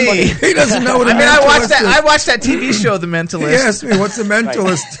 He Like doesn't- me. He doesn't know what a I mean, mentalist is. I watched that TV show, The Mentalist. He asked me, what's a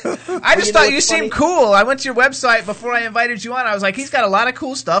mentalist? I just You know thought you what's seemed funny? cool. I went to your website before I invited you on. I was like, he's got a lot of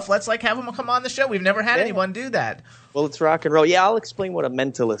cool stuff. Let's have him come on the show. We've never had anyone do that. Well, it's rock and roll. Yeah, I'll explain what a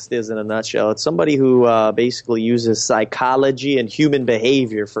mentalist is in a nutshell. It's somebody who basically uses psychology and human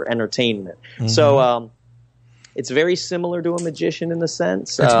behavior for entertainment. So it's very similar to a magician in the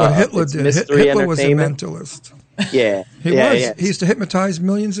sense. That's what Hitler it's did. mystery Hitler was a entertainment. mentalist. Yeah, He yeah, was. yeah. He used to hypnotize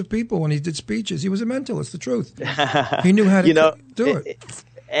millions of people when he did speeches. He was a mentalist, the truth. He knew how to do it.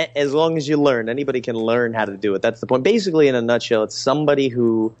 As long as you learn, anybody can learn how to do it. That's the point. Basically, in a nutshell, it's somebody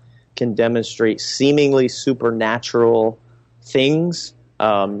who can demonstrate seemingly supernatural things.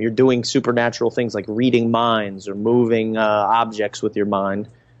 You're doing supernatural things like reading minds or moving objects with your mind.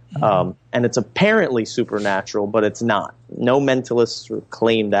 And it's apparently supernatural, but it's not. No mentalists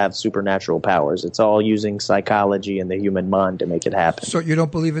claim to have supernatural powers. It's all using psychology and the human mind to make it happen. So you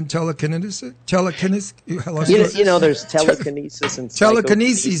don't believe in telekinesis? You know, there's telekinesis and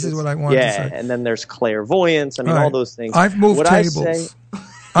telekinesis is what I wanted to say. Yeah, and then there's clairvoyance. I mean, all those things. I've moved What tables.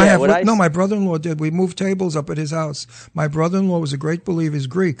 I have. My brother-in-law did. We moved tables up at his house. My brother-in-law was a great believer. He's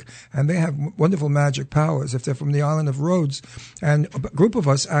Greek, and they have wonderful magic powers. If they're from the island of Rhodes, and a group of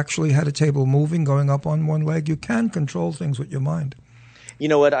us actually had a table moving, going up on one leg. You can control things with your mind. You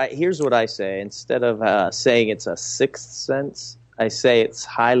know what? Here's what I say. Instead of saying it's a sixth sense, I say it's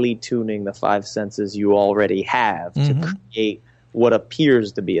highly tuning the five senses you already have to create what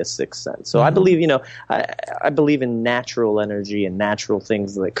appears to be a sixth sense. So I believe, I believe in natural energy and natural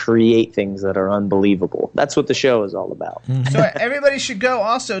things that create things that are unbelievable. That's what the show is all about. So everybody should go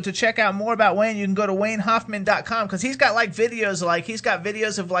also to check out more about Wayne. You can go to WayneHoffman.com because he's got videos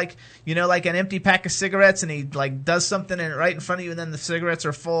of an empty pack of cigarettes and he does something right in front of you and then the cigarettes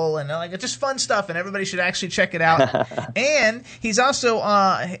are full and it's just fun stuff and everybody should actually check it out. And he's also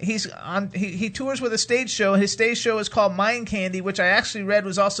he tours with a stage show. His stage show is called Mind Candy, which I actually read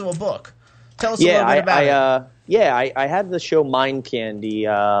was also a book. Tell us a little bit about it. I had the show Mind Candy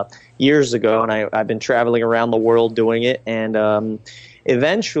years ago, and I've been traveling around the world doing it. And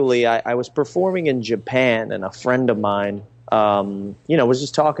eventually, I was performing in Japan, and a friend of mine, was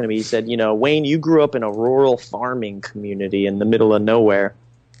just talking to me. He said, Wayne, you grew up in a rural farming community in the middle of nowhere,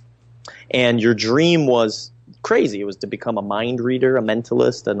 and your dream was crazy. It was to become a mind reader, a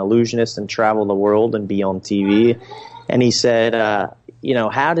mentalist, an illusionist, and travel the world and be on TV. And he said,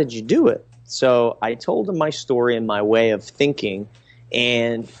 how did you do it? So I told him my story and my way of thinking,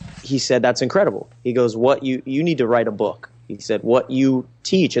 and he said, that's incredible. He goes, you need to write a book. He said, what you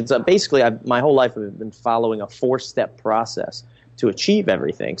teach. It's basically, my whole life I've been following a 4-step process to achieve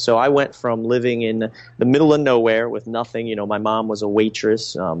everything. So I went from living in the middle of nowhere with nothing. My mom was a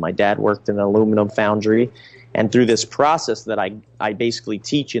waitress. My dad worked in an aluminum foundry. And through this process that I basically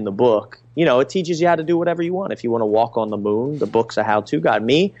teach in the book, it teaches you how to do whatever you want. If you want to walk on the moon, the book's a how-to guide.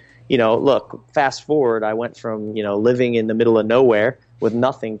 Me, look, fast forward, I went from, living in the middle of nowhere with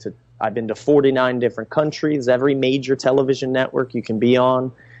nothing to I've been to 49 different countries, every major television network you can be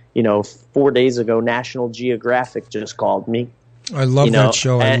on. 4 days ago, National Geographic just called me. I love that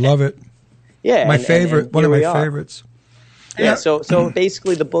show. I love it. Yeah, my favorite. One of my favorites. Yeah. So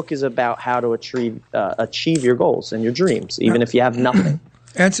basically, the book is about how to achieve your goals and your dreams, even if you have nothing.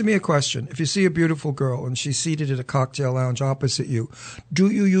 Answer me a question. If you see a beautiful girl and she's seated at a cocktail lounge opposite you, do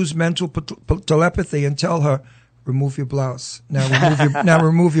you use mental telepathy and tell her, remove your blouse, now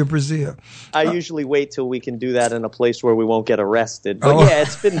remove your brassiere? I usually wait till we can do that in a place where we won't get arrested. But yeah,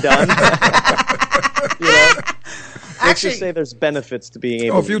 it's been done. Let's just say there's benefits to being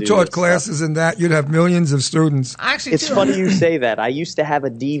able to do if you taught classes in that, you'd have millions of students. It's funny you say that. I used to have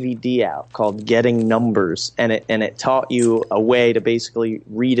a DVD out called Getting Numbers, and it taught you a way to basically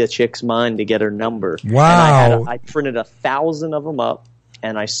read a chick's mind to get her number. Wow. And I printed 1,000 of them up,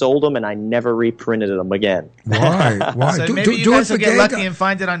 and I sold them, and I never reprinted them again. Why? So maybe you guys will get lucky and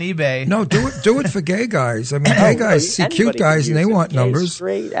find it on eBay. No, do it for gay guys. I mean, gay guys see cute guys and they want numbers.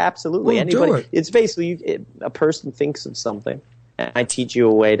 Straight, absolutely. Well, Anybody. do it. It's basically a person thinks of something, and I teach you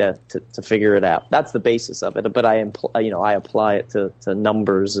a way to figure it out. That's the basis of it. But I apply it to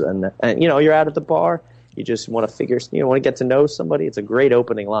numbers, and you're out at the bar. You just want to get to know somebody. It's a great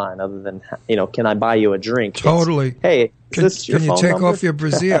opening line. Other than can I buy you a drink? Totally. Hey, can you take off your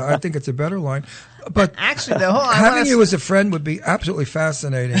brassiere? I think it's a better line. But actually, having you as a friend would be absolutely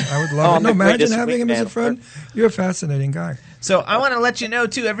fascinating. I would love it. Imagine having him as a friend. You're a fascinating guy. So I want to let you know,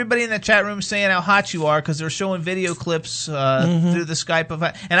 too, everybody in the chat room saying how hot you are because they're showing video clips through the Skype.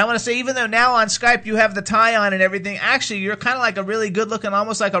 And I want to say, even though now on Skype you have the tie on and everything, actually you're kind of like a really good-looking,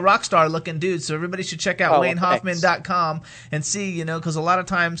 almost like a rock star-looking dude. So everybody should check out WayneHoffman.com and see, because a lot of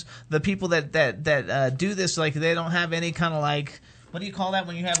times the people that do this, like, they don't have any kind of like... What do you call that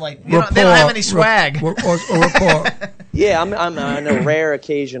when you have they don't have any swag? Or rapport. Yeah, I'm on a rare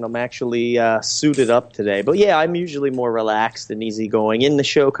occasion. I'm actually suited up today, but yeah, I'm usually more relaxed and easygoing. And the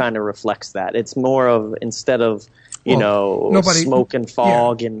show kind of reflects that. It's more of instead of smoke and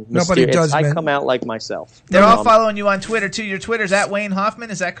fog and nobody does. I come out like myself. They're all following you on Twitter too. Your Twitter's at Wayne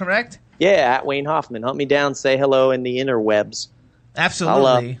Hoffman. Is that correct? Yeah, at Wayne Hoffman. Hunt me down. Say hello in the interwebs.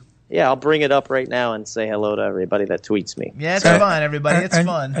 Absolutely. I'll bring it up right now and say hello to everybody that tweets me. Yeah, it's fun, everybody. It's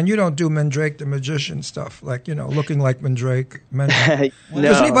fun. And you don't do Mandrake the Magician stuff, like, looking like Mandrake. Does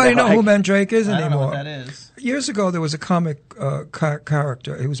anybody know who Mandrake is anymore? I don't know what that is. Years ago, there was a comic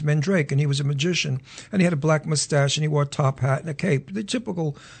character. He was Mandrake, and he was a magician. And he had a black mustache, and he wore a top hat and a cape. The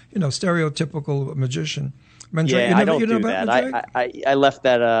typical, stereotypical magician. Mandrake. Yeah, I don't do that. I left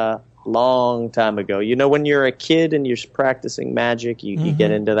that long time ago. When you're a kid and you're practicing magic, you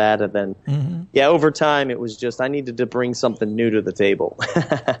get into that, and then over time it was just I needed to bring something new to the table.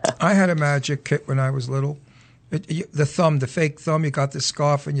 I had a magic kit when I was little. The fake thumb, you got the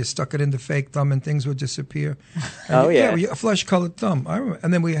scarf and you stuck it in the fake thumb and things would disappear. And a flesh-colored thumb. I remember.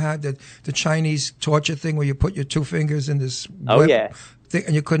 And then we had the Chinese torture thing where you put your two fingers in this thing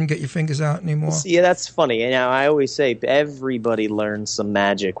and you couldn't get your fingers out anymore. See, that's funny. And I always say everybody learns some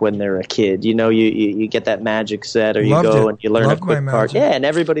magic when they're a kid. You get that magic set, or you go and you learn a quick part. Yeah, and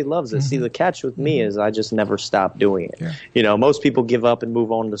everybody loves it. See, the catch with me is I just never stopped doing it. Yeah. Most people give up and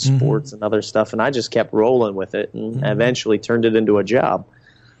move on to sports and other stuff, and I just kept rolling with it and eventually turned it into a job.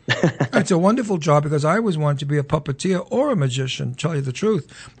 It's a wonderful job because I always wanted to be a puppeteer or a magician, tell you the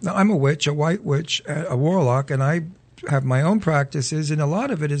truth. Now, I'm a witch, a white witch, a warlock, and I have my own practices, and a lot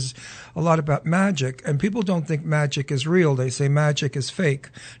of it is a lot about magic. And people don't think magic is real. They say magic is fake.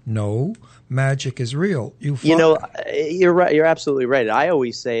 No, magic is real. You're right. You're absolutely right. I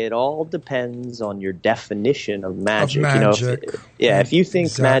always say it all depends on your definition of magic. If you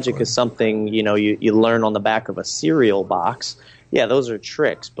think magic is something you learn on the back of a cereal box, yeah, those are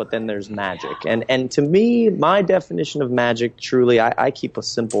tricks, but then there's magic. And to me, my definition of magic, truly, I keep a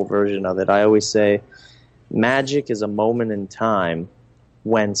simple version of it. I always say magic is a moment in time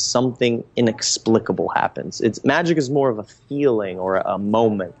when something inexplicable happens. Magic is more of a feeling or a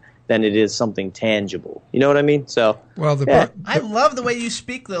moment than it is something tangible. You know what I mean? So, I love the way you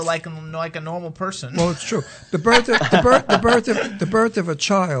speak, though, like a normal person. Well, it's true. The birth of a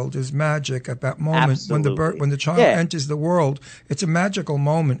child is magic at that moment. Absolutely. When the child enters the world. It's a magical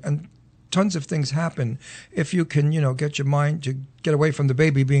moment, and tons of things happen if you can, get your mind to get away from the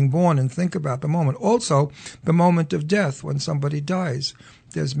baby being born and think about the moment. Also, the moment of death when somebody dies.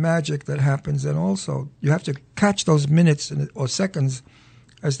 There's magic that happens, and also you have to catch those minutes or seconds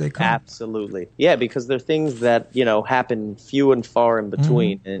as they come. Absolutely. Yeah, because they're things that, happen few and far in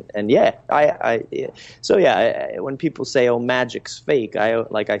between. And when people say, oh, magic's fake,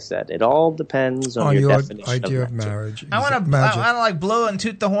 like I said, it all depends on your definition idea of marriage. I want to blow and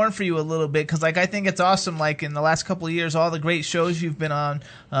toot the horn for you a little bit, because I think it's awesome. Like in the last couple of years, all the great shows you've been on,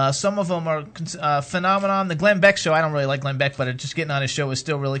 some of them are phenomenon. The Glenn Beck show, I don't really like Glenn Beck, but just getting on his show is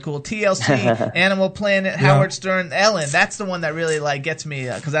still really cool. TLC, Animal Planet, Howard Stern, Ellen. That's the one that really gets me,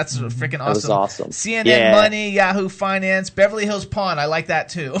 because that's freaking awesome. That was awesome. CNN Money, Yahoo Finance, Beverly Hills Pawn. I like that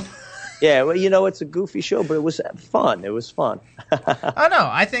too. Yeah, well, it's a goofy show, but it was fun. It was fun. Oh no,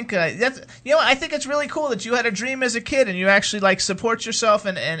 I think I think it's really cool that you had a dream as a kid and you actually support yourself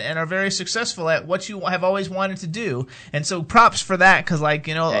and are very successful at what you have always wanted to do. And so props for that, because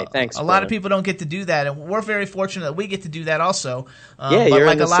thanks, a lot of people don't get to do that, and we're very fortunate that we get to do that also. But you're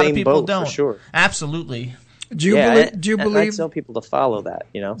in the a lot same of people boat, don't. for sure. Absolutely. Do you believe? I tell people to follow that.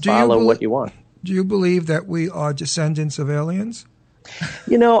 Follow what you want. Do you believe that we are descendants of aliens?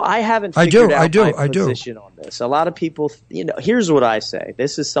 I haven't figured out my position on this. A lot of people, here's what I say.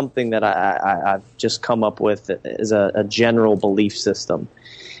 This is something that I've just come up with as a general belief system.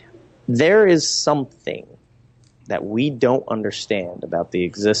 There is something that we don't understand about the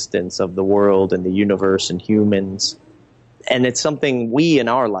existence of the world and the universe and humans, and it's something we in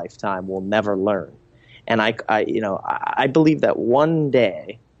our lifetime will never learn. And I believe that one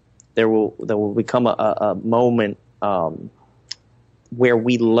day there will become a moment where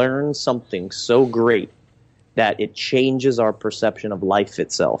we learn something so great that it changes our perception of life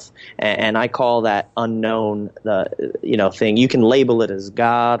itself. And I call that unknown thing. You can label it as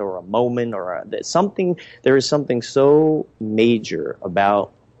God or a moment or something. There is something so major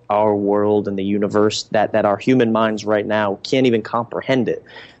about our world and the universe that our human minds right now can't even comprehend it.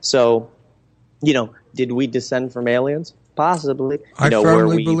 So, did we descend from aliens? Possibly. I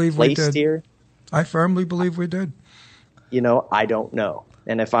firmly believe we did. Here? I firmly believe we did. I don't know.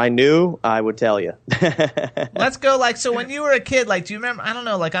 And if I knew, I would tell you. Let's go. So when you were a kid, do you remember? I don't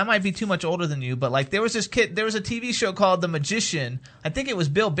know. I might be too much older than you, but there was this kid. There was a TV show called The Magician. I think it was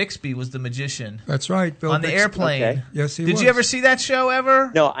Bill Bixby was the magician. That's right, Bill on Bixby. The airplane. Okay. Yes, he was. Did you ever see that show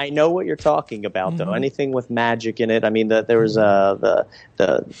ever? No, I know what you're talking about though. Anything with magic in it. I mean, there was the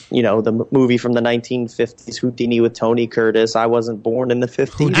movie from the 1950s, Houdini with Tony Curtis. I wasn't born in the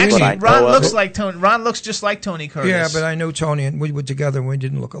 50s. Actually, Ron looks like Tony. Ron looks just like Tony Curtis. Yeah, but I know Tony, and we were together, and we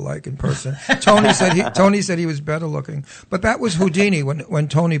didn't look alike in person. Tony said he was better looking, but that was Houdini when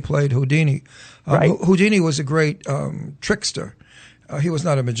Tony played Houdini. Right. Houdini was a great trickster. He was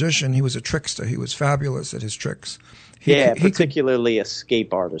not a magician; he was a trickster. He was fabulous at his tricks. Particularly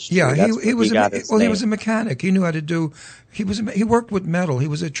escape artistry. Yeah, he was a mechanic. He knew how to do. He worked with metal. He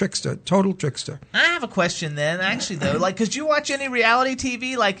was a trickster, total trickster. I have a question then, actually though, because you watch any reality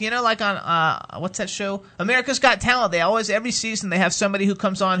TV, on what's that show, America's Got Talent? They always every season they have somebody who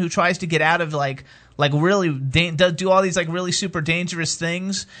comes on who tries to get out of really do all these really super dangerous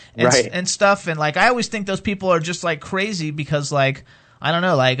things and stuff, and I always think those people are just crazy because I don't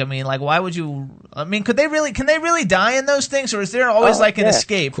know. Why would you? Can they really die in those things, or is there always an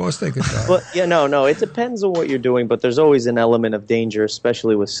escape? Of course, they could die. Well, no. It depends on what you're doing, but there's always an element of danger,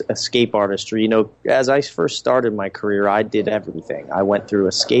 especially with escape artistry. As I first started my career, I did everything. I went through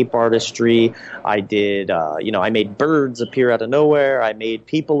escape artistry. I did, I made birds appear out of nowhere. I made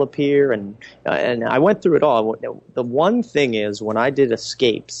people appear, and I went through it all. The one thing is, when I did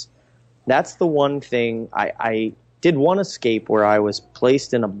escapes, that's the one thing I did one escape where I was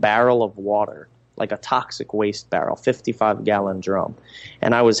placed in a barrel of water, like a toxic waste barrel, 55-gallon drum.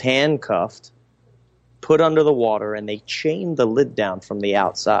 And I was handcuffed, put under the water, and they chained the lid down from the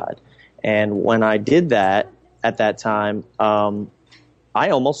outside. And when I did that, at that time, I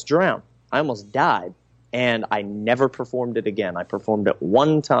almost drowned. I almost died. And I never performed it again. I performed it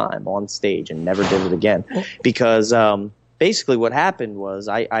one time on stage and never did it again. Because basically what happened was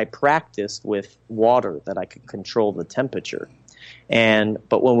I practiced with water that I could control the temperature.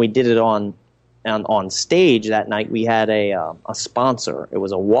 But when we did it on stage that night, we had a sponsor. It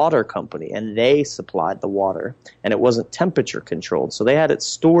was a water company, and they supplied the water, and it wasn't temperature controlled. So they had it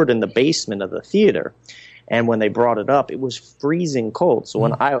stored in the basement of the theater. And when they brought it up, it was freezing cold. So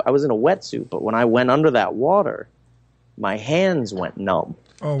when I was in a wetsuit, but when I went under that water, my hands went numb.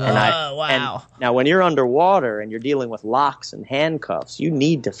 Oh, wow. Wow. And now, when you're underwater and you're dealing with locks and handcuffs, you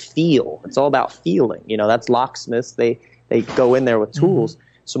need to feel. It's all about feeling. That's locksmiths. They go in there with tools. Mm-hmm.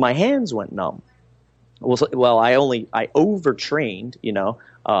 So my hands went numb. Well, I overtrained,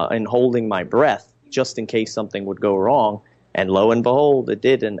 in holding my breath just in case something would go wrong. And lo and behold, it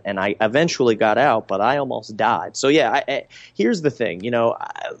did, and I eventually got out, but I almost died. So yeah, here's the thing,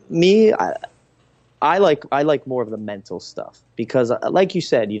 I like more of the mental stuff because, like you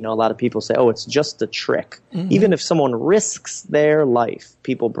said, a lot of people say, "Oh, it's just a trick." Mm-hmm. Even if someone risks their life,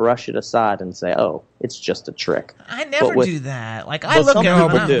 people brush it aside and say, "Oh, it's just a trick." I never do that. Like I look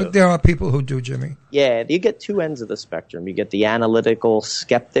at but there are people who do, Jimmy. Yeah, you get two ends of the spectrum. You get the analytical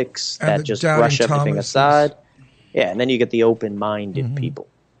skeptics that just brush everything aside. Yeah, and then you get the open-minded people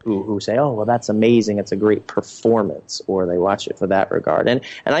who say, "Oh, well, that's amazing. It's a great performance," or they watch it for that regard. And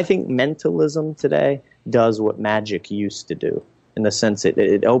I think mentalism today does what magic used to do, in the sense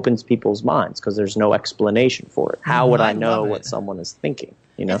it opens people's minds because there's no explanation for it. How would I know what someone is thinking?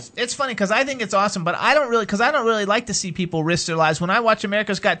 It's funny because I think it's awesome, but I don't really like to see people risk their lives. When I watch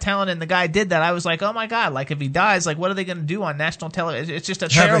America's Got Talent and the guy did that, I was like, oh my god! Like if he dies, like what are they going to do on national television? It's just a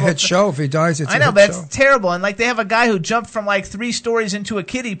terrible. Have a hit show if he dies. I know, but it's terrible. And like they have a guy who jumped from like 3 stories into a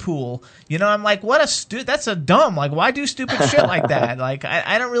kiddie pool. I'm like, that's a dumb. Like why do stupid shit like that? Like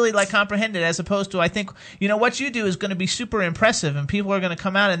I don't really like comprehend it. As opposed to I think what you do is going to be super impressive, and people are going to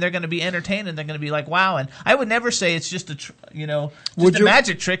come out and they're going to be entertained and they're going to be like, wow. And I would never say it's just a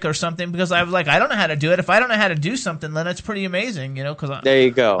magic trick or something, because I was like, I don't know how to do it. If I don't know how to do something, then it's pretty amazing, because there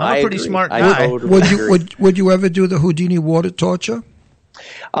you go. I'm a pretty smart guy. Would you ever do the Houdini water torture?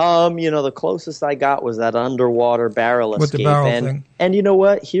 The closest I got was that underwater barrel escape. With the barrel thing. And you know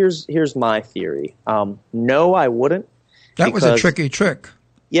what? Here's my theory. No, I wouldn't. That was a tricky trick.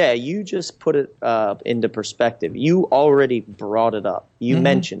 Yeah, you just put it into perspective. You already brought it up. You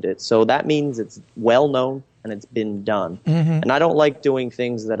mentioned it. So that means it's well known and it's been done. And I don't like doing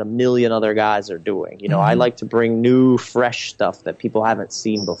things that a million other guys are doing. I like to bring new, fresh stuff that people haven't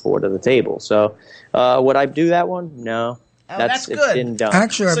seen before to the table. So would I do that one? No. That's good. It's been done.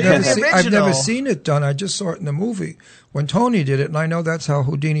 Actually, I've never seen it done. I just saw it in the movie when Tony did it, and I know that's how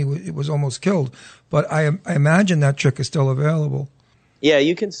Houdini was almost killed. But I imagine that trick is still available. Yeah,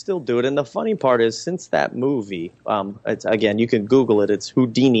 you can still do it. And the funny part is, since that movie, again, you can Google it. It's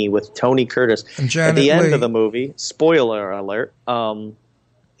Houdini with Tony Curtis. At the end of the movie, spoiler alert,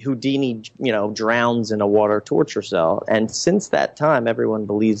 Houdini, drowns in a water torture cell. And since that time, everyone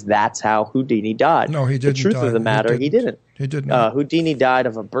believes that's how Houdini died. No, he didn't. The truth of the matter, he didn't. He didn't. Houdini died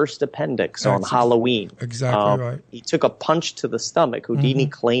of a burst appendix on Halloween. Exactly right. He took a punch to the stomach. Houdini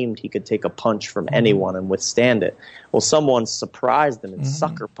claimed he could take a punch from anyone and withstand it. Well, someone surprised him and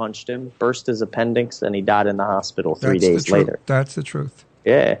sucker punched him, burst his appendix, and he died in the hospital 3 days later. That's the truth.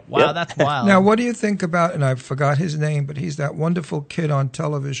 Yeah. Wow, that's wild. Now, what do you think about, and I forgot his name, but he's that wonderful kid on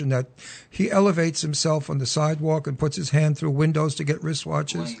television that he elevates himself on the sidewalk and puts his hand through windows to get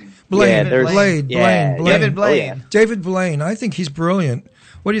wristwatches? Blaine. David Blaine. David Blaine. I think he's brilliant.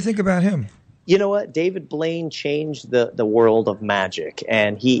 What do you think about him? You know what? David Blaine changed the world of magic,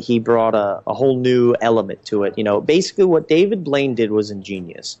 and he brought a whole new element to it. Basically what David Blaine did was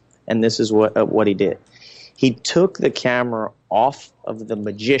ingenious, and this is what he did. He took the camera off of the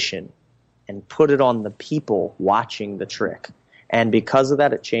magician and put it on the people watching the trick. And because of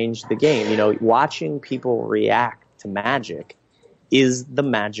that, it changed the game. Watching people react to magic is the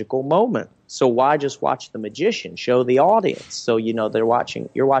magical moment. So why just watch the magician? Show the audience. So, you're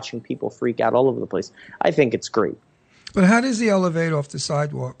watching people freak out all over the place. I think it's great. But how does he elevate off the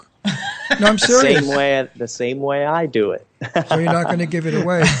sidewalk? No, I'm serious. The same way I do it. So you're not going to give it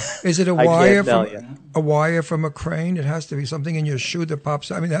away. Is it a wire from a crane? It has to be something in your shoe that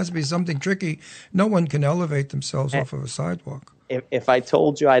pops out. I mean, it has to be something tricky. No one can elevate themselves off of a sidewalk. If I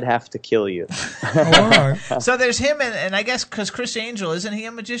told you, I'd have to kill you. Oh, all right. So there's him, and I guess because Chris Angel, isn't he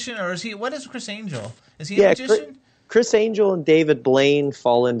a magician, or is he? What is Chris Angel? Is he a magician? Chris Angel and David Blaine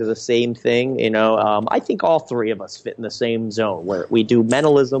fall into the same thing. I think all three of us fit in the same zone where we do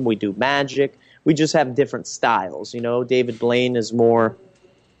mentalism, we do magic. We just have different styles. David Blaine is more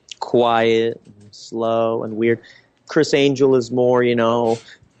quiet, and slow, and weird. Chris Angel is more,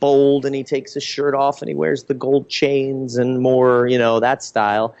 bold, and he takes his shirt off and he wears the gold chains and more, that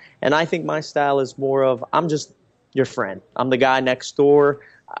style. And I think my style is more of, I'm just your friend. I'm the guy next door.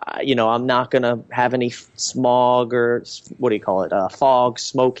 I'm not going to have any smog or fog,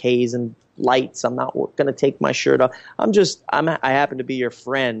 smoke, haze, and lights. I'm not going to take my shirt off. I happen to be your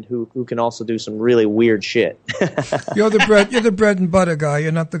friend who can also do some really weird shit. You're the bread and butter guy.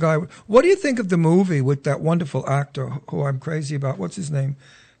 You're not the guy. What do you think of the movie with that wonderful actor who I'm crazy about? What's his name?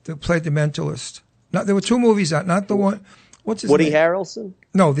 That played the mentalist. Now, there were 2 movies out, not the one. What's his Woody name? Harrelson?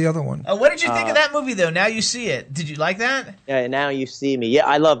 No, the other one. What did you think of that movie, though? Now you see it. Did you like that? Yeah, Now You See Me. Yeah,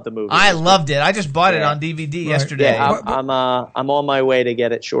 I love the movie. I loved it. I just bought it on DVD yesterday. Yeah, I'm on my way to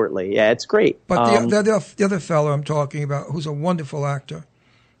get it shortly. Yeah, it's great. But the other fellow I'm talking about, who's a wonderful actor,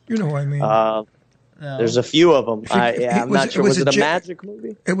 you know who I mean. There's a few of them. I'm not sure. Was it a magic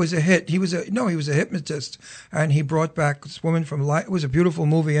movie? It was a hit. He was a hypnotist, and he brought back this woman from life. It was a beautiful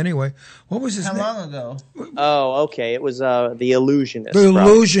movie anyway. What was his name? How long ago? Oh, okay. It was The Illusionist. The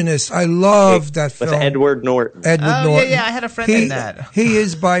Illusionist. I love that film. With Edward Norton. Norton. Yeah, I had a friend in that. He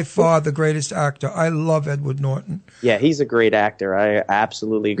is by far the greatest actor. I love Edward Norton. Yeah, he's a great actor. I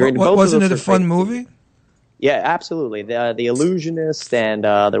absolutely agree. Wasn't it a fun movie? Yeah, absolutely. The Illusionist, and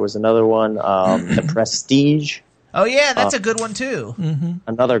there was another one, The Prestige. Oh yeah, that's a good one too. Mm-hmm.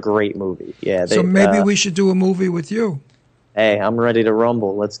 Another great movie. Yeah. So maybe we should do a movie with you. Hey, I'm ready to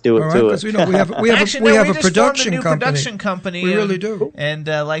rumble. Let's do it. Because we have a production company. We really do. And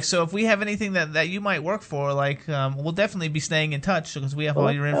so if we have anything that you might work for, we'll definitely be staying in touch because we have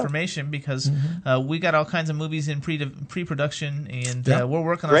all your information because we got all kinds of movies in pre-production and we're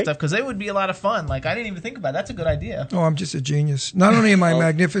working on stuff because they would be a lot of fun. I didn't even think about it. That's a good idea. Oh, I'm just a genius. Not only am I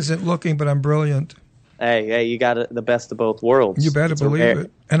magnificent looking, but I'm brilliant. Hey, you got the best of both worlds. You better believe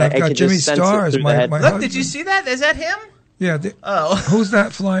it. And I've got Jimmy Starr as my Look, husband. did you see that? Is that him? Yeah. Who's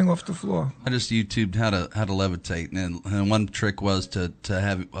that flying off the floor? I just YouTubed how to levitate, and one trick was to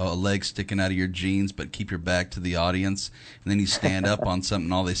have a leg sticking out of your jeans, but keep your back to the audience, and then you stand up on something,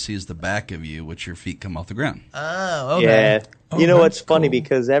 and all they see is the back of you, which your feet come off the ground. Oh, okay. Yeah. You know what's funny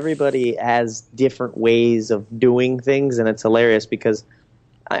because everybody has different ways of doing things, and it's hilarious because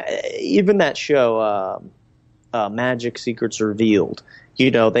even that show, Magic Secrets Revealed.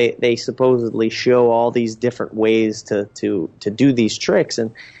 They supposedly show all these different ways to do these tricks,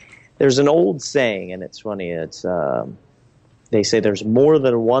 and there's an old saying, and it's funny. It's they say there's more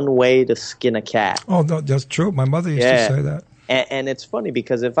than one way to skin a cat. Oh, no, that's true. My mother used to say that. And it's funny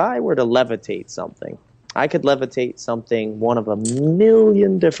because if I were to levitate something, I could levitate something one of a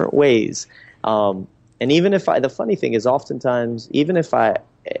million different ways. And even if the funny thing is, oftentimes, even if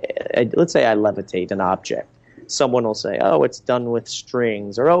let's say I levitate an object. Someone will say, oh, it's done with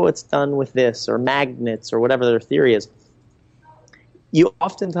strings, or oh, it's done with this, or magnets, or whatever their theory is. You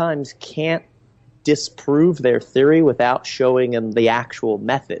oftentimes can't disprove their theory without showing them the actual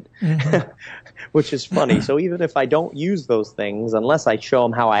method, which is funny. So even if I don't use those things, unless I show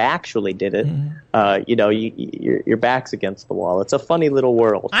them how I actually did it, your back's against the wall. It's a funny little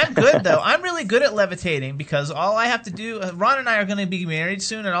world. I'm good, though. I'm really good at levitating because all I have to do, Ron and I are going to be married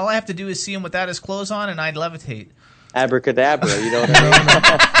soon, and all I have to do is see him without his clothes on, and I'd levitate. Abracadabra, you know what I mean?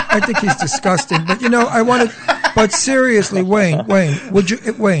 I think he's disgusting, but I want to. But seriously, Wayne,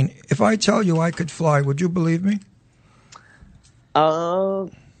 if I tell you I could fly, would you believe me? I'd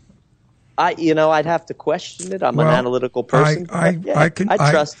have to question it. I'm an analytical person. I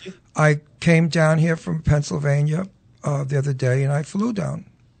trust you. I came down here from Pennsylvania the other day, and I flew down.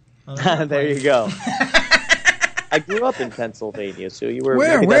 There you go. I grew up in Pennsylvania, so you were.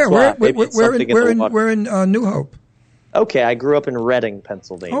 Where? We're in New Hope. Okay, I grew up in Reading,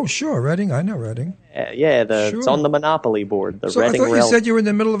 Pennsylvania. Oh, sure, Reading. I know Reading. It's on the Monopoly board. So Reading I thought Rail. you said you were in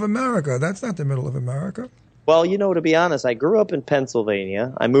the middle of America. That's not the middle of America. Well, to be honest, I grew up in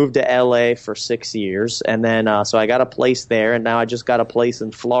Pennsylvania. I moved to L.A. for 6 years, and then so I got a place there, and now I just got a place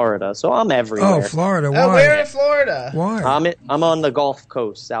in Florida. So I'm everywhere. Oh, Florida! Why? Oh, where in Florida? Why? I'm on the Gulf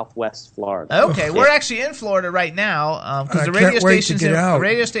Coast, Southwest Florida. Okay, we're actually in Florida right now because the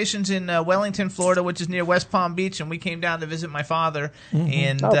radio station's in Wellington, Florida, which is near West Palm Beach, and we came down to visit my father,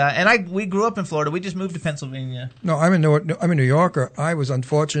 and we grew up in Florida. We just moved to Pennsylvania. No, I'm a New Yorker. I was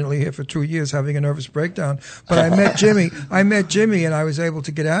unfortunately here for 2 years having a nervous breakdown. But I met Jimmy, and I was able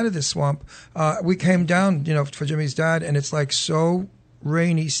to get out of the swamp. We came down, for Jimmy's dad, and it's like so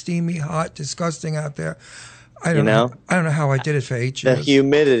rainy, steamy, hot, disgusting out there. I don't know how I did it for 8 years. The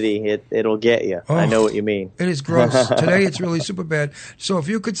humidity, it'll get you. I know what you mean. It is gross. Today it's really super bad. So if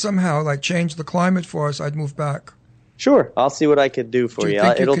you could somehow change the climate for us, I'd move back. Sure, I'll see what I could do for you.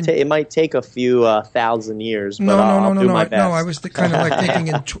 It might take a few thousand years, but I'll do my best. No, I was kind of thinking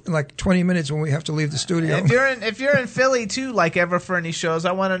in 20 minutes when we have to leave the studio. If you're in Philly too, ever for any shows,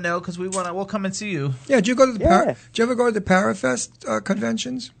 I want to know because we'll come and see you. Yeah, did you ever go to the Parafest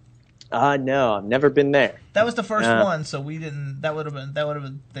conventions? No, I've never been there. That was the first one, so we didn't. That would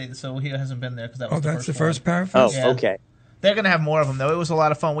have been. So he hasn't been there because that was that's the first one. Parafest. Oh, yeah. Okay. They're gonna have more of them though. It was a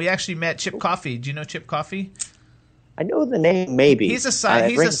lot of fun. We actually met Chip Coffey. Do you know Chip Coffey? I know the name, maybe. He's a It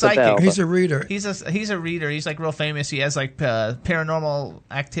psychic. rings a bell, He's but- a reader. He's a reader. He's like real famous. He has like Paranormal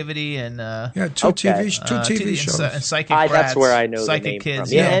Activity and two Okay. TV shows. and Psychic. That's Brats, where I know Psychic the name Kids.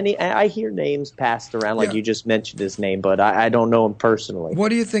 from. Yeah, and I hear names passed around, like Yeah. you just mentioned his name, but I don't know him personally. What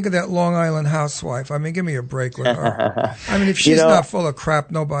do you think of that Long Island housewife? I mean, give me a break with her. I mean, if she's know- not full of crap,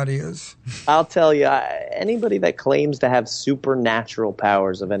 nobody is. I'll tell you, anybody that claims to have supernatural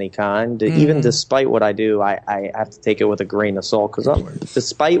powers of any kind, even despite what I do, I have to take it with a grain of salt, because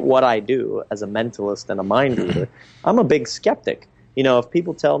despite what I do as a mentalist and a mind reader, I'm a big skeptic. You know, if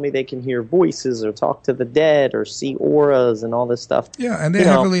people tell me they can hear voices or talk to the dead or see auras and all this stuff. Yeah, and they're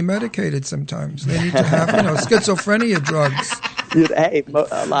heavily medicated sometimes. They need to have, schizophrenia drugs. Hey,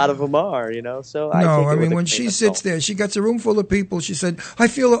 a lot of them are, So I mean, when she sits there, she gets a room full of people. She said, "I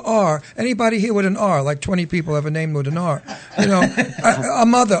feel an R." Anybody here with an R? Like 20 people have a name with an R. A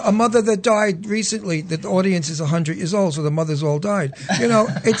mother that died recently. The audience is 100 years old, so the mothers all died.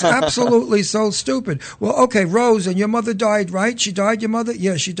 It's absolutely so stupid. Well, okay, Rose, and your mother died, right? She died, your mother?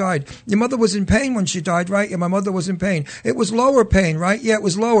 Yeah, she died. Your mother was in pain when she died, right? Yeah, my mother was in pain. It was lower pain, right? Yeah, it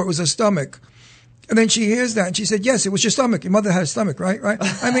was lower. It was her stomach. And then she hears that, and she said, "Yes, it was your stomach. Your mother had a stomach, right? Right."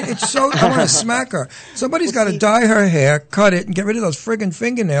 I mean, it's so. I want to smack her. Somebody's got to dye her hair, cut it, and get rid of those friggin'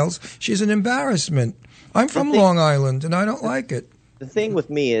 fingernails. She's an embarrassment. I'm from Long Island, and I don't like it. The thing with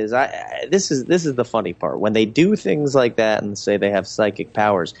me is, this is the funny part. When they do things like that and say they have psychic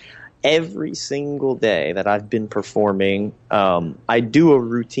powers, every single day that I've been performing, I do a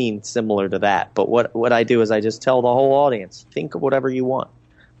routine similar to that. But what I do is I just tell the whole audience, think of whatever you want.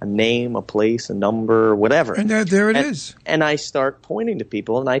 A name, a place, a number, whatever. And there it is. And I start pointing to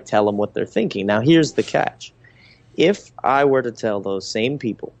people and I tell them what they're thinking. Now, here's the catch. If I were to tell those same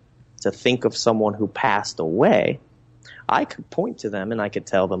people to think of someone who passed away, I could point to them and I could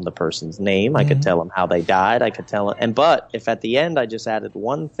tell them the person's name. I could tell them how they died. I could tell them. But if at the end I just added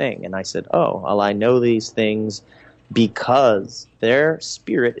one thing and I said, oh, well, I know these things because their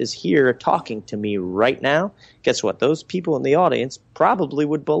spirit is here talking to me right now, guess what? Those people in the audience probably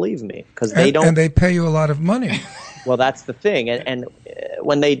would believe me because they don't. And they pay you a lot of money. Well, that's the thing. And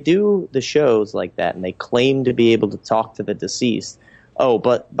when they do the shows like that and they claim to be able to talk to the deceased, oh,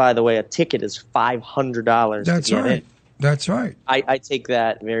 but by the way, a ticket is $500 That's to get right. in. That's right. I take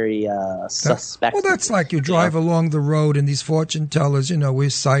that very suspect. Well, that's like you drive along the road and these fortune tellers, we're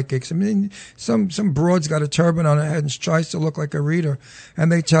psychics. I mean, some broad's got a turban on her head and tries to look like a reader,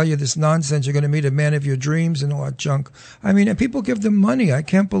 and they tell you this nonsense. You're going to meet a man of your dreams and all that junk. I mean, and people give them money. I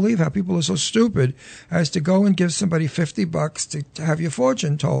can't believe how people are so stupid as to go and give somebody $50 to have your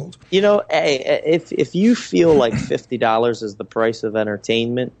fortune told. Hey, if you feel like $50 is the price of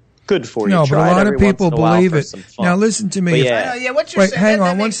entertainment, good for you. No, but a lot of people believe it. Now, listen to me. What you're Wait, saying, hang on that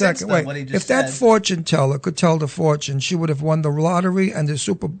one makes sense, second. though, Wait, what he just if that said. fortune teller could tell the fortune, she would have won the lottery and the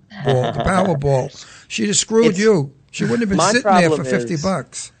Super Bowl, the Powerball. She'd have screwed you. She wouldn't have been sitting there for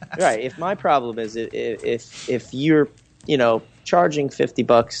 $50. Right. If my problem is if you're charging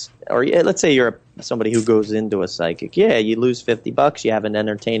 $50, or let's say you're somebody who goes into a psychic, you lose $50, you have an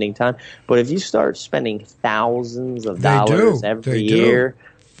entertaining time. But if you start spending thousands of dollars every year.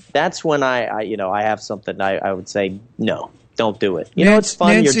 That's when I have something I would say, no, don't do it. It's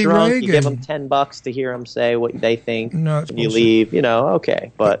fun. Nancy You're drunk. Reagan. You give them $10 to hear them say what they think. No, it's and you bullshit. leave,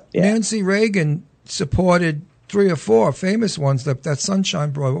 okay. But yeah. Nancy Reagan supported 3 or 4 famous ones. That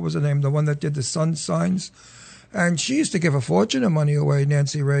Sunshine Boy, what was her name? The one that did the sun signs. And she used to give a fortune of money away,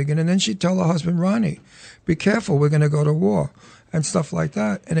 Nancy Reagan. And then she'd tell her husband, Ronnie, be careful, we're going to go to war and stuff like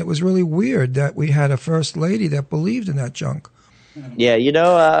that. And it was really weird that we had a first lady that believed in that junk. Yeah,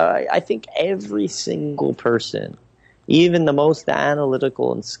 I think every single person, even the most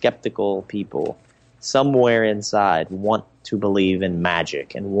analytical and skeptical people, somewhere inside want to believe in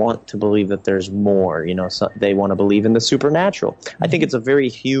magic and want to believe that there's more. So they want to believe in the supernatural. I think it's a very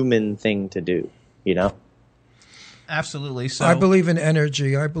human thing to do, Absolutely. So I believe in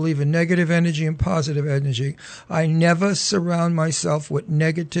energy. I believe in negative energy and positive energy. I never surround myself with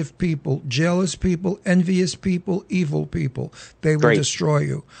negative people, jealous people, envious people, evil people. They will destroy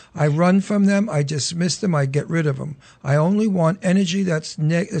you. I run from them. I dismiss them. I get rid of them. I only want energy that's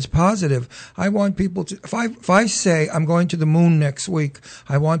positive. I want people to, if I say I'm going to the moon next week,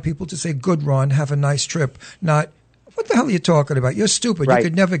 I want people to say, good, Ron, have a nice trip. Not, What the hell are you talking about? You're stupid. Right. You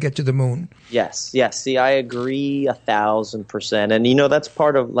could never get to the moon. Yes. See, I agree 1,000%. And that's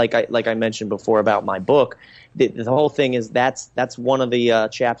part of like I mentioned before about my book. The whole thing is that's one of the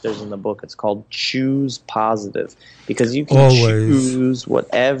chapters in the book. It's called Choose Positive, because you can choose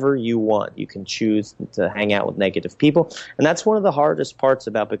whatever you want. You can choose to hang out with negative people, and that's one of the hardest parts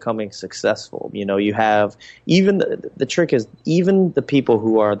about becoming successful. You have even the trick is even the people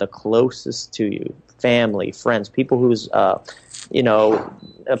who are the closest to you, family, friends, people whose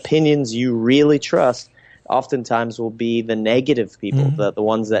opinions you really trust, oftentimes will be the negative people, the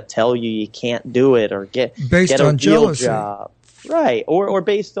ones that tell you can't do it or get on a real jealousy. job, right? Or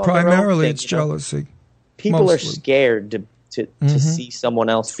based on primarily their own thing, it's jealousy. People Mostly. are scared to see someone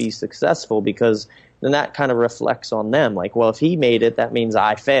else be successful, because then that kind of reflects on them. Like, well, if he made it, that means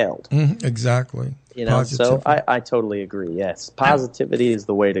I failed. Exactly. So I totally agree. Yes, positivity is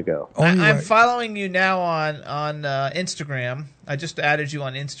the way to go. I'm following you now on Instagram. I just added you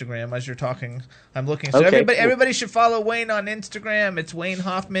on Instagram as you're talking. I'm looking. So everybody should follow Wayne on Instagram. It's Wayne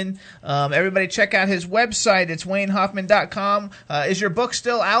Hoffman. Everybody check out his website. It's WayneHoffman.com. Is your book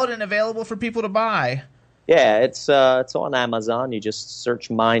still out and available for people to buy? Yeah, it's on Amazon. You just search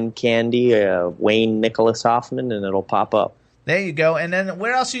Mind Candy, Wayne Nicholas Hoffman, and it'll pop up. There you go. And then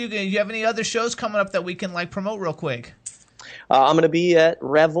where else are you going? Do you have any other shows coming up that we can promote real quick? I'm going to be at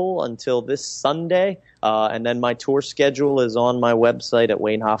Revel until this Sunday, and then my tour schedule is on my website at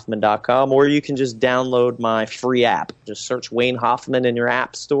WayneHoffman.com, or you can just download my free app. Just search Wayne Hoffman in your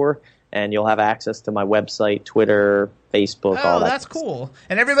app store, and you'll have access to my website, Twitter, Facebook, all that. Oh, that's cool.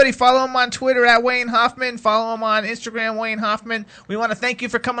 And everybody follow him on Twitter at Wayne Hoffman. Follow him on Instagram, Wayne Hoffman. We want to thank you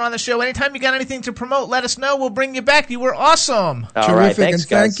for coming on the show. Anytime you got anything to promote, let us know. We'll bring you back. You were awesome. All right, thanks,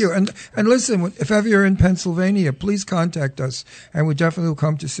 thank you. And listen, if ever you're in Pennsylvania, please contact us, and we definitely will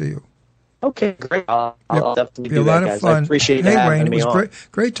come to see you. Okay, great. I'll definitely do a lot that, of guys. fun. I appreciate Hey, having Wayne, me it was on.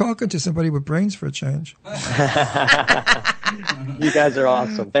 great talking to somebody with brains for a change. You guys are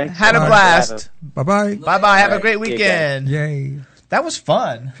awesome. Thanks. Had a blast. Bye-bye. Bye-bye. Have a great weekend. Yay. That was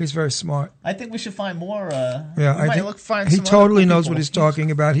fun. He's very smart. I think we should find more. He totally knows what he's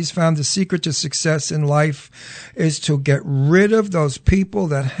talking about. He's found the secret to success in life is to get rid of those people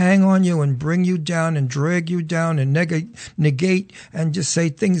that hang on you and bring you down and drag you down and negate and just say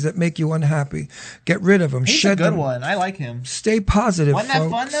things that make you unhappy. Get rid of them. He's Shed a good them. one. I like him. Stay positive, Wasn't folks.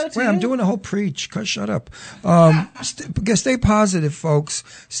 that fun, though, to Wait, you? I'm doing a whole preach. Shut up. Stay positive, folks.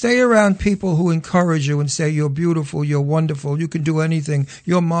 Stay around people who encourage you and say you're beautiful, you're wonderful, you can do anything,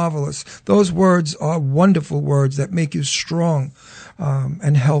 you're marvelous. Those words are wonderful words that make you strong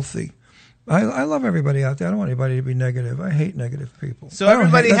and healthy. I love everybody out there. I don't want anybody to be negative. I hate negative people. So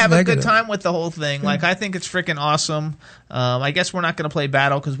everybody have a good time with the whole thing. I think it's freaking awesome. I guess we're not going to play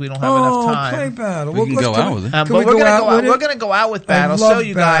Battle because we don't have enough time. Play Battle. We can go out with it. But we're going to go out with Battle. So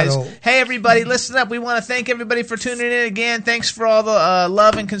you guys, Battle. hey everybody, listen up. We want to thank everybody for tuning in again. Thanks for all the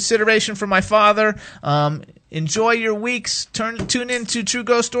love and consideration for my father. Enjoy your weeks. Tune in to True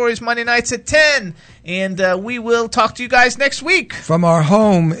Ghost Stories Monday nights at 10. And we will talk to you guys next week. From our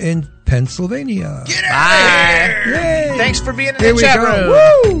home in Pennsylvania. Get out of here. Yay. Thanks for being in Here the chat we room.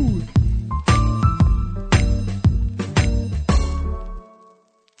 go. Woo!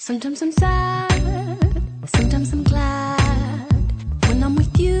 Sometimes I'm sad, sometimes I'm glad. When I'm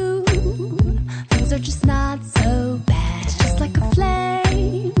with you, things are just not so bad. It's just like a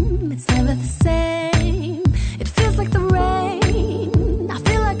flame, it's never the same. It feels like the rain, I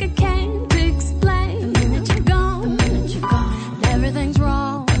feel like I can't explain. The minute you're gone, everything's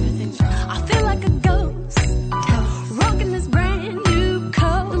wrong. I feel like a ghost, rocking this brand new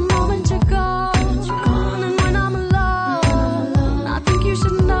coat. The moment you're gone, and when I'm alone, I think you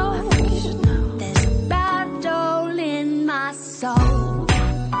should know there's a battle in my soul.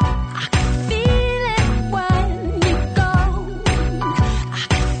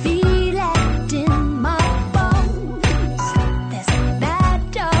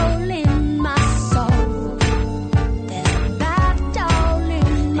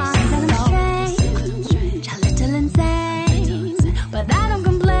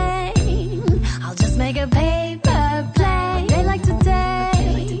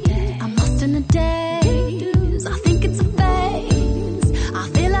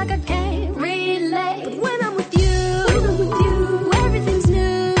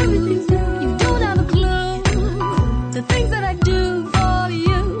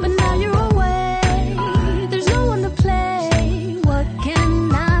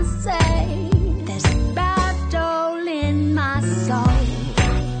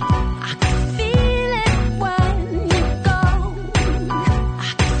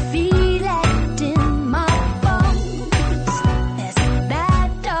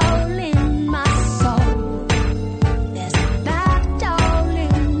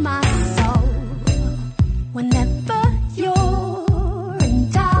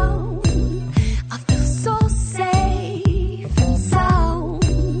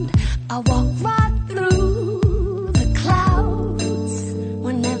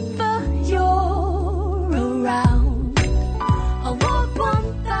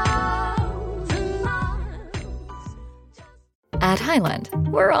 Highland,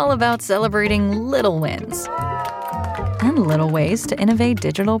 we're all about celebrating little wins and little ways to innovate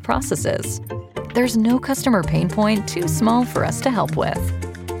digital processes. There's no customer pain point too small for us to help with.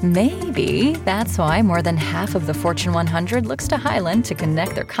 Maybe that's why more than half of the Fortune 100 looks to Highland to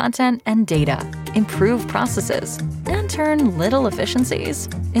connect their content and data, improve processes, and turn little efficiencies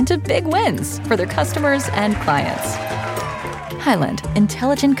into big wins for their customers and clients. Highland,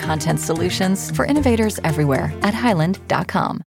 intelligent content solutions for innovators everywhere at highland.com.